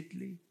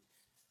completely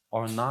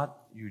or not,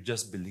 you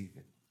just believe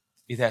it.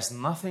 It has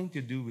nothing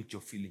to do with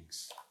your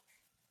feelings.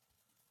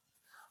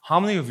 How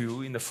many of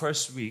you in the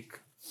first week,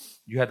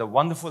 you had a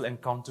wonderful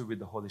encounter with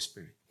the Holy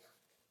Spirit?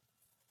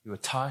 You were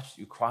touched,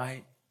 you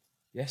cried.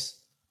 Yes?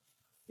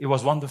 It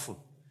was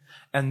wonderful.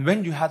 And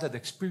when you had that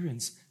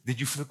experience, did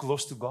you feel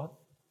close to God?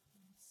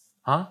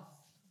 Huh?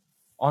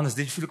 Honest,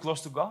 did you feel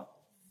close to God?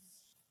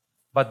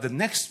 But the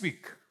next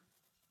week,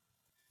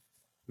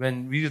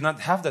 when we did not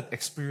have that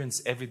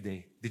experience every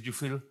day, did you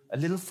feel a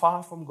little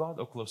far from God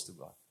or close to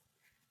God?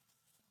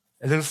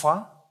 A little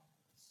far?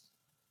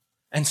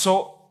 And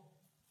so,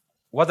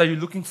 what are you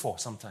looking for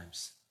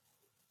sometimes?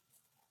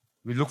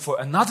 We look for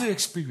another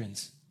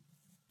experience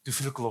to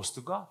feel close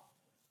to God.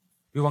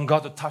 We want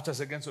God to touch us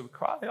again, so we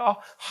cry, oh,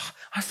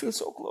 I feel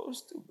so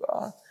close to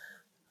God.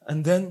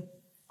 And then,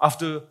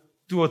 after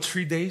 2 or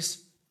 3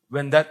 days,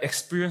 when that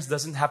experience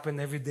doesn't happen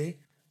every day,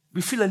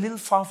 we feel a little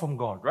far from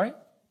God, right?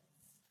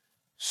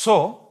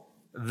 So,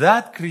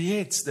 that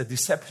creates the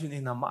deception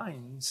in our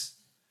minds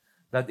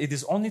that it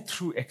is only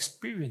through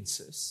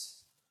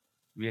experiences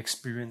we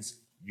experience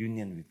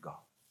union with God.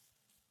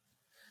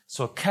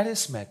 So,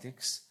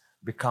 charismatics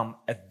become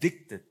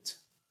addicted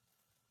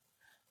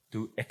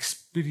to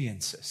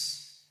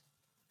experiences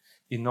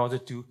in order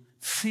to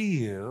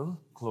feel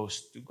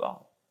close to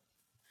God.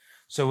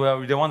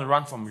 So they want to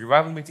run from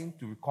revival meeting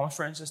to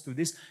conferences to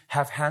this,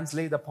 have hands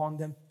laid upon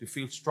them to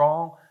feel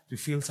strong, to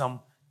feel some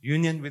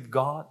union with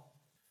God.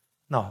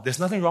 Now, there's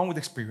nothing wrong with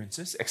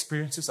experiences.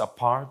 Experiences are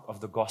part of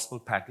the gospel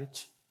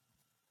package.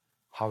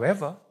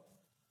 However,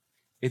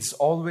 it's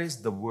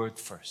always the Word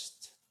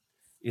first.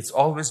 It's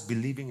always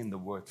believing in the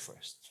Word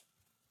first.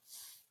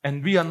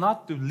 And we are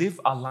not to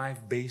live our life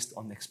based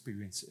on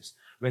experiences.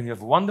 When we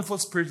have wonderful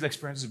spiritual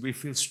experiences, we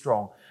feel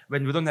strong.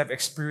 When we don't have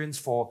experience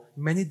for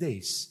many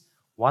days,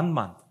 1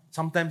 month,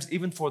 sometimes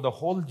even for the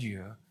whole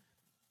year,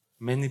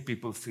 many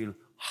people feel,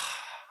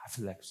 I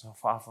feel like so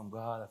far from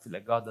God. I feel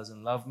like God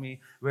doesn't love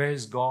me. Where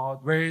is God?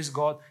 Where is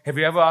God? Have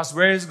you ever asked,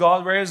 where is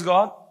God? Where is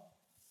God?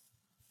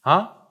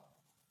 Huh?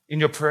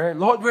 In your prayer,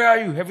 Lord, where are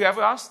you? Have you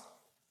ever asked?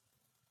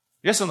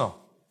 Yes or no?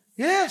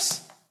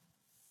 Yes.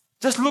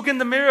 Just look in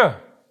the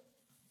mirror.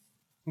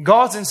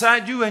 God's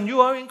inside you and you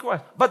are in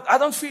Christ. But I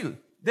don't feel.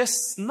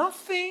 There's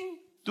nothing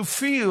to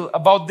feel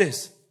about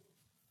this.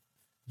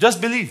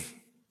 Just believe.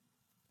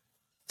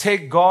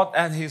 Take God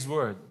at His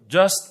word.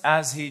 Just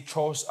as He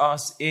chose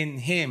us in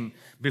Him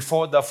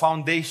before the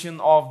foundation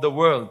of the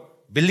world.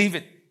 Believe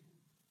it.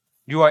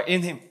 You are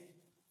in Him.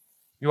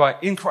 You are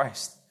in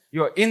Christ.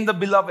 You are in the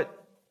beloved.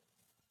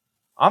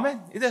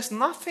 Amen. It has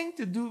nothing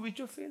to do with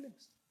your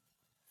feelings.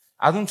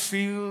 I don't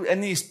feel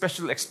any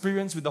special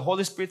experience with the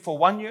Holy Spirit for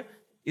 1 year.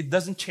 It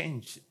doesn't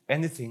change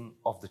anything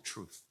of the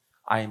truth.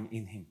 I am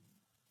in Him.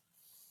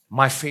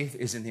 My faith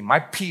is in Him. My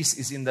peace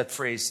is in that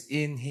phrase,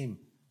 in Him.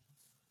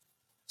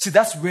 See,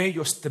 that's where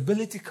your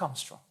stability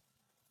comes from.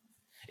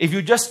 If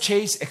you just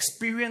chase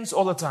experience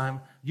all the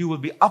time, you will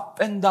be up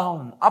and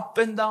down, up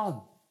and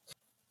down.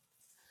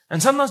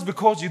 And sometimes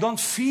because you don't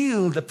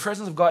feel the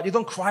presence of God, you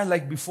don't cry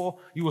like before,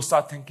 you will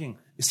start thinking,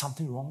 is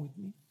something wrong with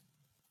me?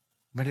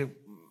 Mere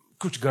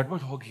kuch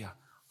gadbad ho gaya.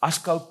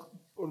 Aajkal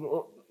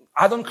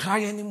I don't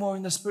cry anymore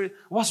in the spirit.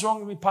 What's wrong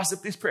with me? Pastor,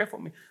 please pray for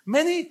me.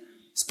 Many,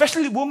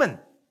 especially women,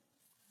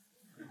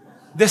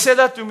 they say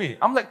that to me.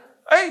 I'm like,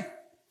 hey,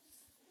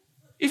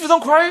 if you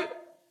don't cry,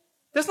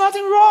 there's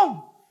nothing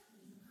wrong.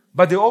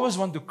 But they always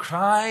want to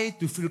cry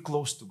to feel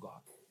close to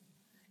God.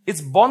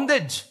 It's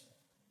bondage.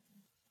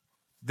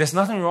 There's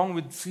nothing wrong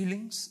with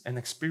feelings and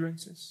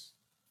experiences,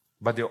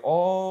 but they're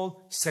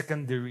all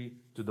secondary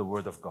to the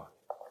Word of God.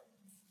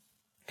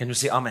 Can you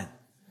say amen?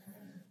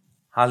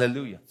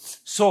 Hallelujah.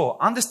 So,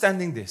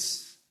 understanding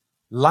this,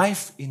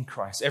 life in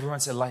Christ, everyone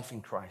say life in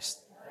Christ,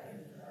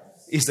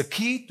 is the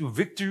key to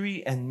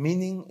victory and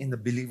meaning in the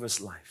believer's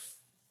life.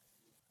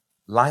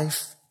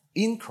 Life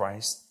in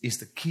Christ is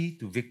the key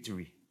to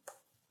victory.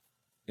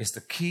 It's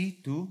the key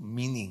to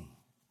meaning.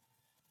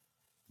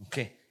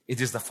 Okay. It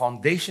is the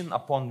foundation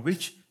upon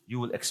which you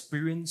will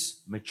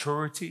experience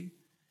maturity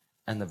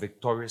and a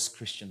victorious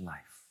Christian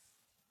life.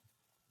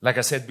 Like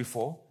I said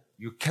before,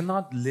 you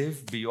cannot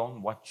live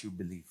beyond what you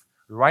believe.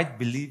 Right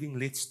believing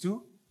leads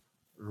to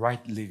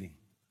right living.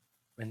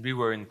 When we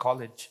were in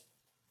college,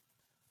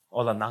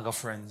 all our Naga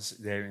friends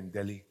there in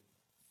Delhi,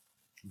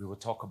 we will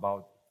talk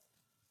about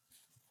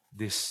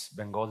this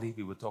Bengali,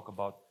 we will talk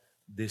about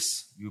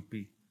this UP,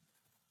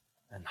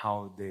 and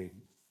how they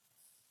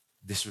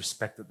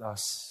disrespected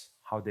us,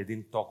 how they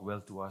didn't talk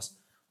well to us.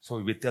 So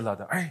we tell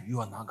others, hey, you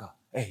are Naga.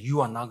 Hey,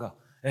 you are Naga.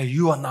 Hey,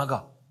 you are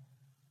Naga.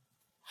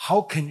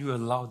 How can you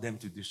allow them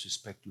to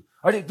disrespect you?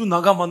 Are tu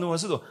Naga manu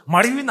asudo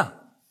mariwina.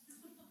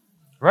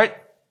 Right?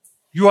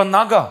 You are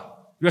Naga.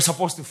 You are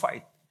supposed to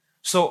fight.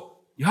 So,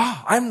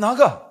 yeah, I'm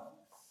Naga.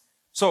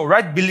 So,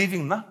 right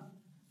believing na?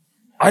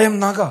 I am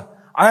Naga.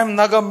 I am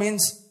Naga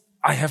means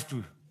I have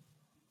to.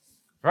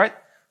 Right?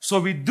 So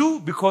we do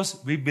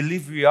because we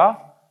believe we are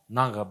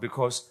Naga,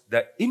 because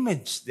the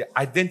image, the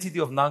identity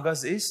of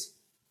Nagas is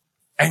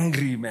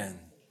angry men,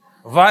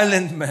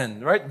 violent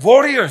men, right?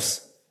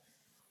 Warriors,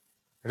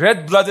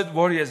 red-blooded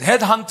warriors,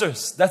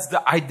 headhunters. That's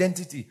the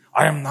identity.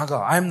 I am Naga,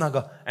 I am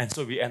Naga. And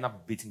so we end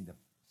up beating them.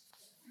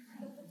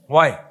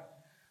 Why?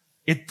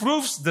 It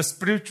proves the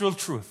spiritual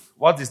truth.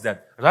 What is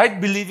that? Right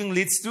believing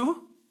leads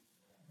to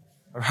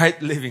right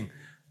living.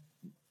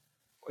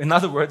 In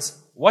other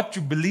words, what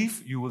you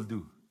believe, you will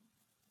do.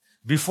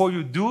 Before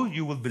you do,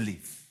 you will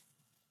believe.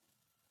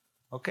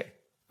 Okay.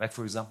 Like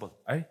for example,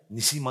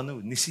 Nisi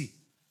Manu, Nisi.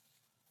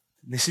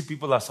 Nisi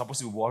people are supposed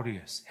to be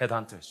warriors,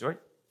 headhunters, right?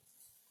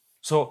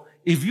 So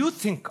if you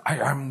think, I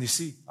am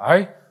Nisi,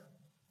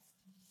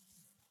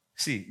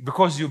 see,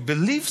 because you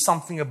believe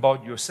something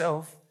about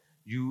yourself,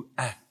 you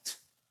act.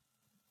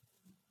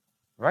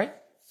 Right?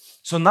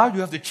 So now you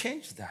have to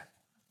change that.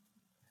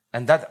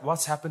 And that's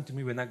what's happened to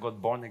me when I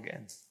got born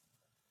again.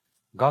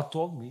 God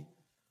told me,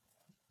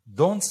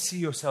 don't see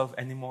yourself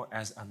anymore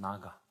as a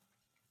Naga.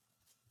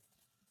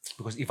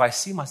 Because if I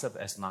see myself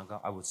as Naga,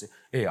 I would say,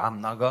 hey,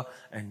 I'm Naga,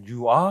 and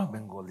you are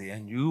Bengali,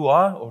 and you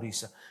are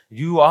Orissa,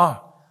 you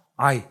are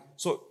I.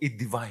 So it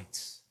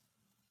divides.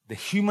 The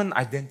human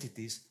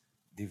identities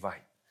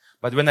divide.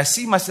 But when I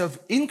see myself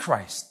in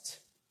Christ,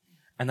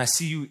 and I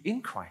see you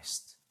in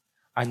Christ,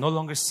 I no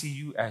longer see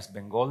you as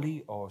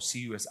Bengali or see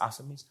you as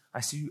Assamese.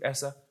 I see you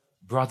as a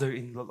brother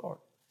in the Lord.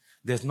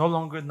 There's no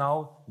longer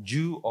now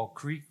Jew or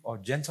Greek or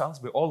Gentiles.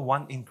 We're all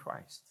one in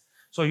Christ.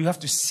 So you have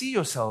to see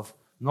yourself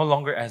no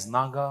longer as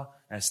Naga,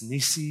 as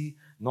Nisi,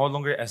 no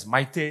longer as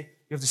Maite.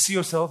 You have to see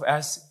yourself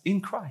as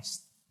in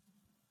Christ.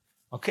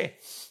 Okay.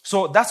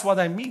 So that's what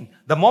I mean.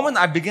 The moment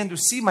I begin to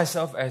see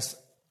myself as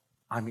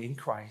I'm in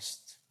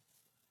Christ,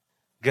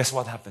 guess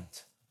what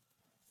happened?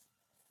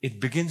 It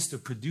begins to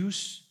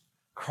produce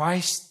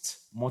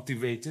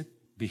Christ-motivated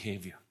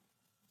behavior.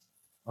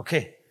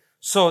 Okay.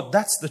 So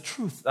that's the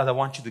truth that I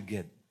want you to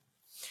get.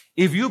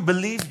 If you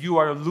believe you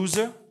are a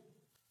loser,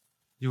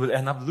 you will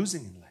end up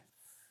losing in life.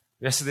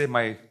 Yesterday,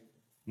 my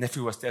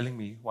nephew was telling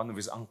me, one of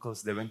his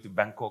uncles, they went to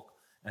Bangkok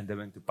and they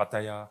went to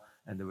Pattaya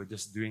and they were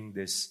just doing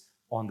this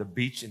on the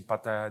beach in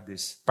Pattaya,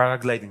 this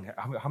paragliding.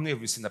 How many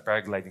of you seen the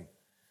paragliding?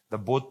 The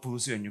boat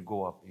pulls you and you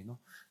go up,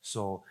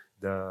 So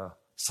the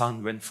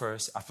son went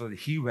first. After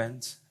he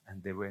went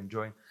and they were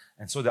enjoying.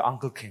 And so the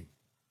uncle came.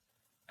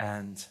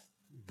 And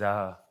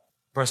the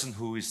person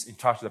who is in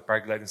charge of the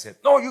paragliding said,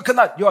 no, you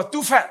cannot. You are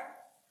too fat.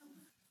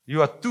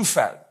 You are too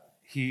fat.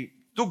 He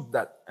took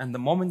that. And the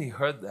moment he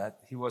heard that,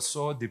 he was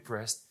so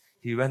depressed.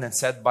 He went and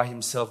sat by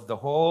himself the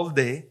whole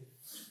day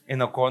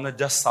in a corner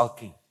just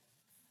sulking.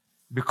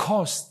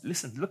 Because,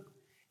 listen, look,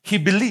 he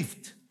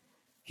believed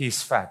he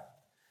is fat.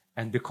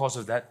 And because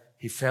of that,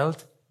 he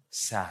felt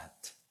sad.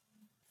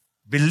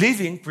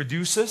 Believing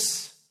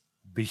produces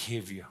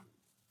behavior.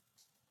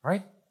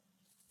 Right?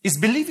 It's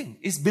believing.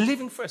 It's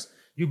believing first.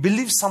 You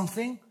believe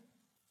something,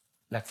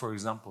 like for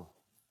example,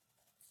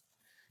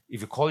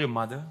 if you call your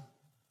mother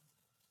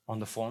on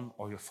the phone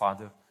or your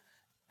father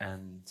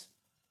and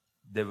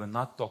they were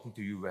not talking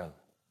to you well,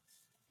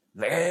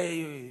 like,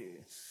 hey,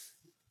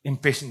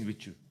 impatient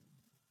with you,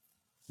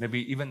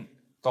 maybe even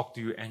talk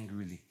to you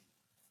angrily.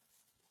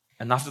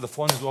 And after the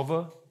phone is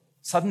over,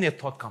 suddenly a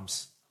thought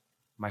comes,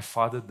 my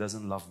father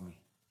doesn't love me.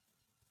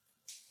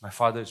 My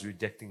father is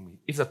rejecting me.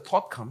 If the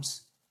thought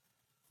comes,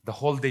 the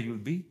whole day you'll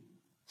be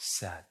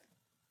sad.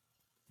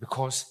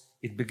 Because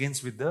it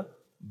begins with the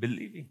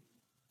believing.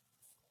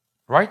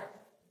 Right?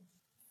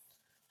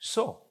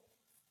 So,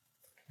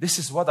 this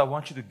is what I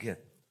want you to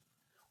get.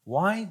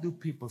 Why do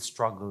people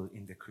struggle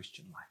in their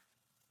Christian life?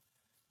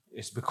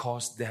 It's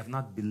because they have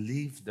not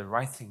believed the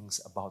right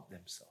things about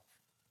themselves.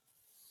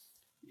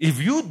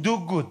 If you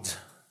do good,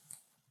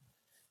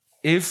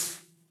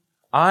 if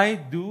I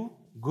do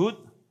good,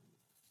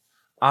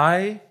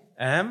 I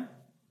am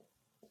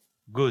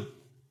good.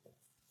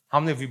 How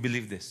many of you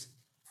believe this?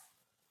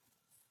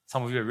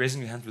 Some of you are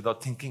raising your hands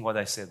without thinking what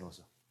I said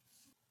also.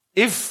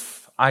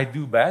 If I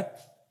do bad,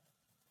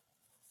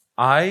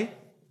 I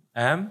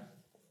am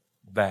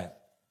bad.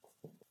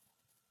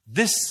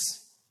 This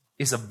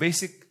is a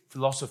basic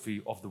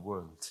philosophy of the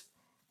world.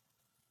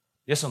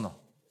 Yes or no?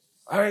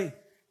 Alright,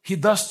 he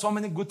does so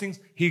many good things.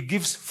 He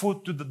gives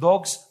food to the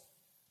dogs.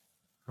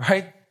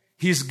 Right?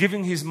 He's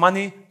giving his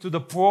money to the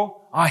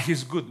poor.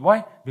 He's good.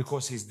 Why?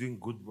 Because he's doing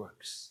good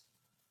works.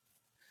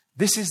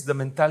 This is the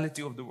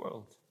mentality of the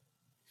world.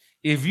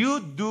 If you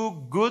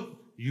do good,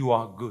 you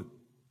are good.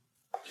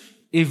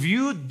 If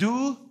you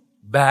do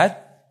bad,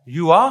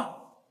 you are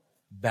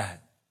bad.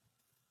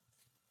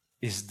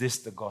 Is this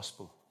the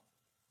gospel?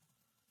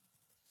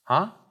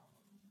 Huh?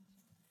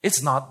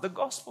 It's not the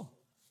gospel.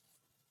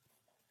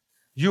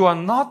 You are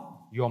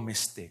not your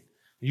mistake.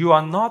 You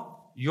are not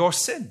your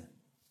sin.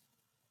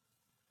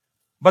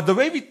 But the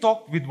way we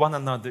talk with one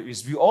another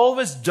is we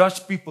always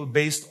judge people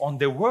based on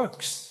their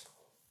works.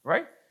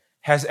 Right?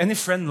 Has any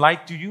friend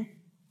lied to you?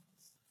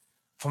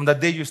 From the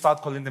day you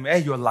start calling them, hey,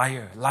 you're a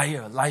liar,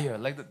 liar, liar.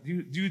 Like that.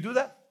 Do you do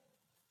that?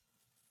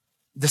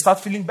 They start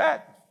feeling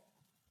bad.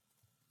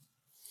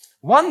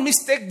 One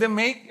mistake they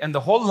make and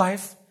the whole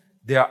life,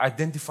 they are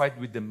identified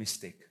with the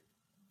mistake.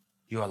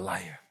 You're a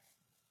liar.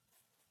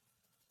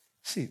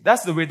 See,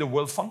 that's the way the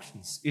world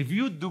functions. If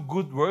you do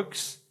good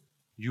works,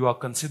 you are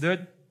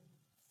considered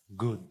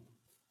good.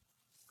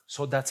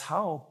 So that's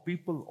how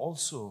people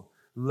also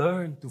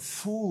learn to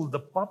fool the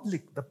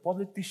public, the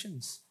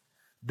politicians.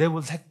 They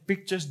will take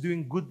pictures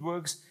doing good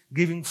works,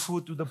 giving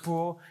food to the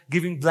poor,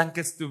 giving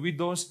blankets to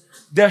widows.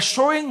 They're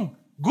showing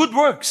good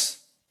works.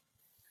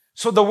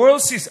 So the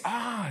world sees,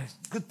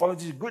 good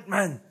politician, good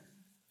man.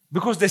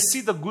 Because they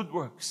see the good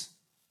works.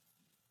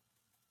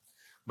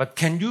 But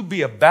can you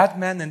be a bad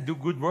man and do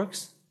good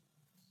works?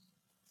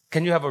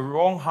 Can you have a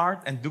wrong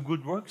heart and do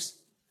good works?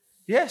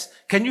 Yes.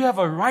 Can you have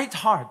a right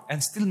heart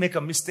and still make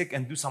a mistake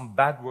and do some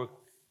bad work?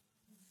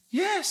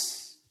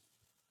 Yes.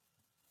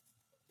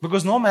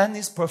 Because no man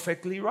is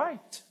perfectly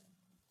right.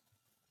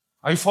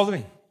 Are you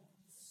following?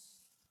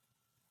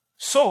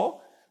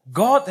 So,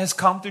 God has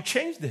come to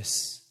change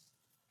this.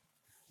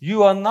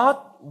 You are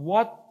not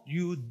what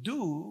you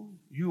do,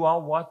 you are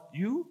what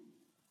you...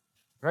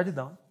 Write it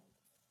down.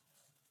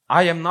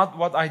 I am not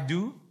what I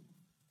do,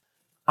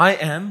 I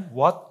am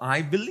what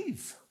I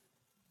believe.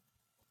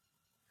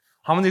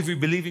 How many of you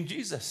believe in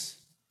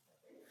Jesus?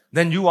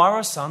 Then you are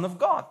a son of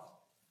God.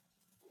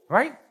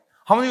 Right?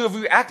 How many of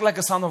you act like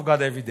a son of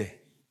God every day?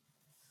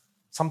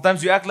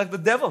 Sometimes you act like the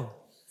devil.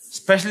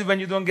 Especially when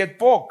you don't get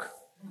pork.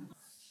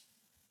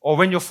 Or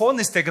when your phone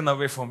is taken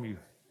away from you.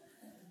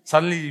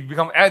 Suddenly you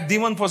become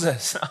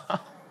demon-possessed.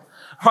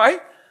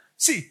 Right?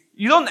 See,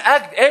 you don't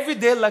act every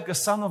day like a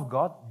son of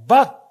God,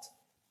 but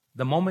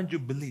the moment you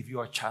believe, you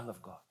are a child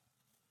of God.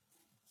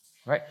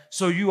 Right?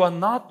 So you are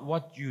not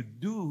what you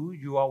do,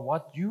 you are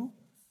what you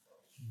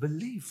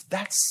believe.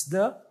 That's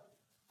the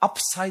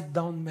upside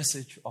down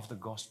message of the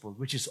gospel,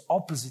 which is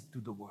opposite to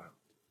the world.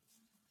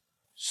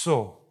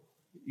 So,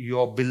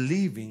 your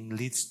believing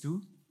leads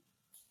to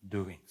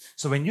doing.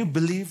 So when you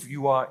believe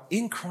you are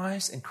in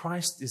Christ and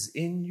Christ is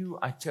in you,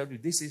 I tell you,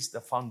 this is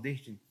the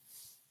foundation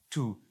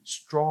to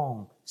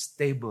strong,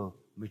 stable,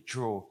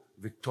 mature,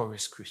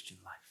 victorious Christian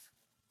life.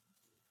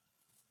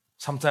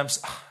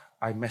 Sometimes,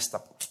 I messed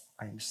up.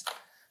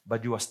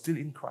 But you are still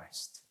in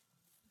Christ.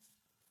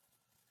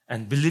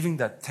 And believing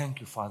that, thank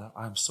you, Father,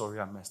 I'm sorry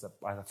I messed up.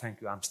 Father,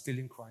 thank you, I'm still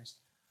in Christ.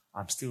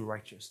 I'm still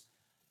righteous.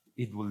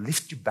 It will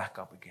lift you back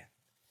up again.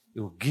 It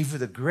will give you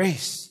the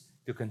grace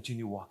to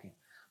continue walking.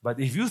 But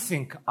if you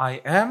think,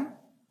 I am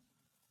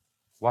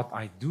what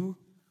I do,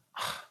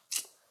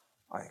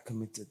 I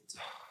committed,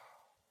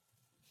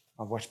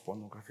 I watched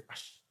pornography,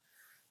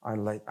 I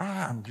lied,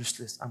 I'm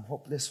useless, I'm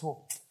hopeless,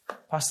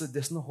 Pastor,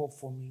 there's no hope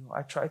for me.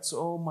 I tried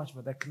so much,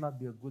 but I cannot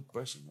be a good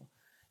person.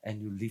 And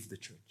you leave the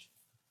church.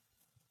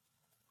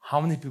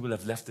 How many people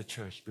have left the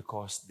church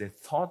because they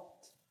thought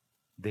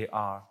they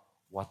are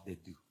what they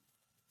do?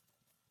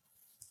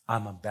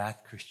 I'm a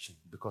bad Christian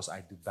because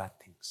I do bad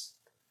things.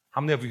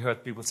 How many of you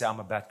heard people say, I'm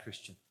a bad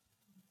Christian?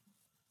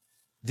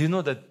 Do you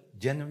know that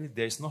generally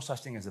there is no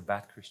such thing as a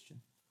bad Christian?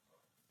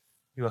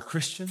 You're a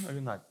Christian or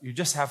you're not. You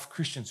just have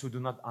Christians who do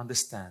not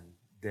understand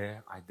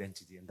their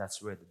identity, and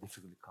that's where the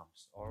difficulty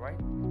comes. All right?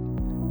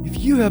 If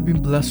you have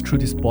been blessed through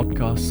this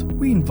podcast,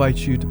 we invite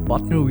you to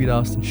partner with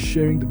us in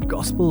sharing the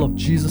gospel of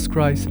Jesus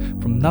Christ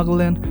from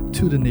Nagaland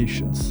to the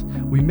nations.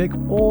 We make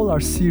all our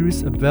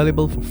series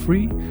available for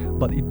free,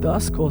 but it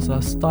does cost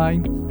us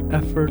time,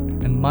 effort,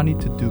 and money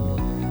to do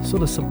it. So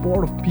the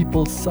support of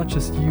people such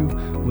as you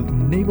will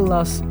enable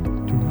us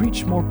to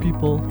reach more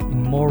people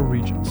in more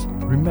regions.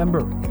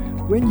 Remember,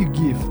 when you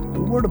give,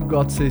 the Word of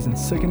God says in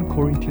 2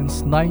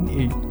 Corinthians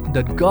 9:8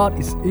 that God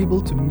is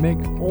able to make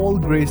all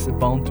grace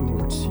abound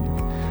towards you,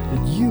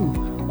 that you,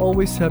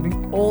 always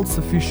having all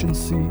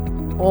sufficiency,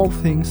 all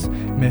things,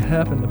 may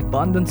have an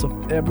abundance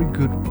of every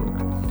good work.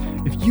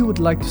 If you would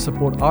like to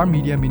support our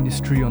media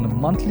ministry on a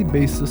monthly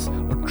basis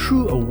or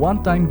through a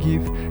one-time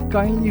gift,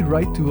 kindly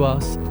write to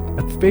us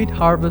at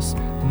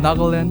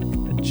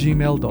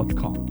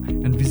faithharvestnagaland@gmail.com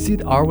and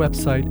visit our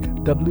website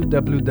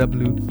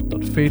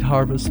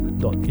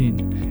www.faithharvest.in,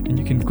 and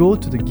you can go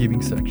to the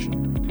giving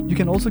section. You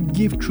can also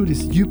give through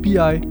this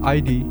UPI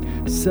ID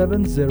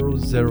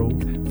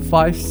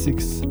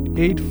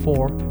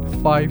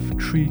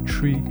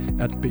 700-5684-533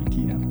 at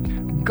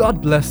Paytm. God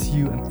bless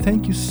you and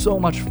thank you so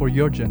much for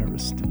your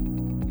generosity.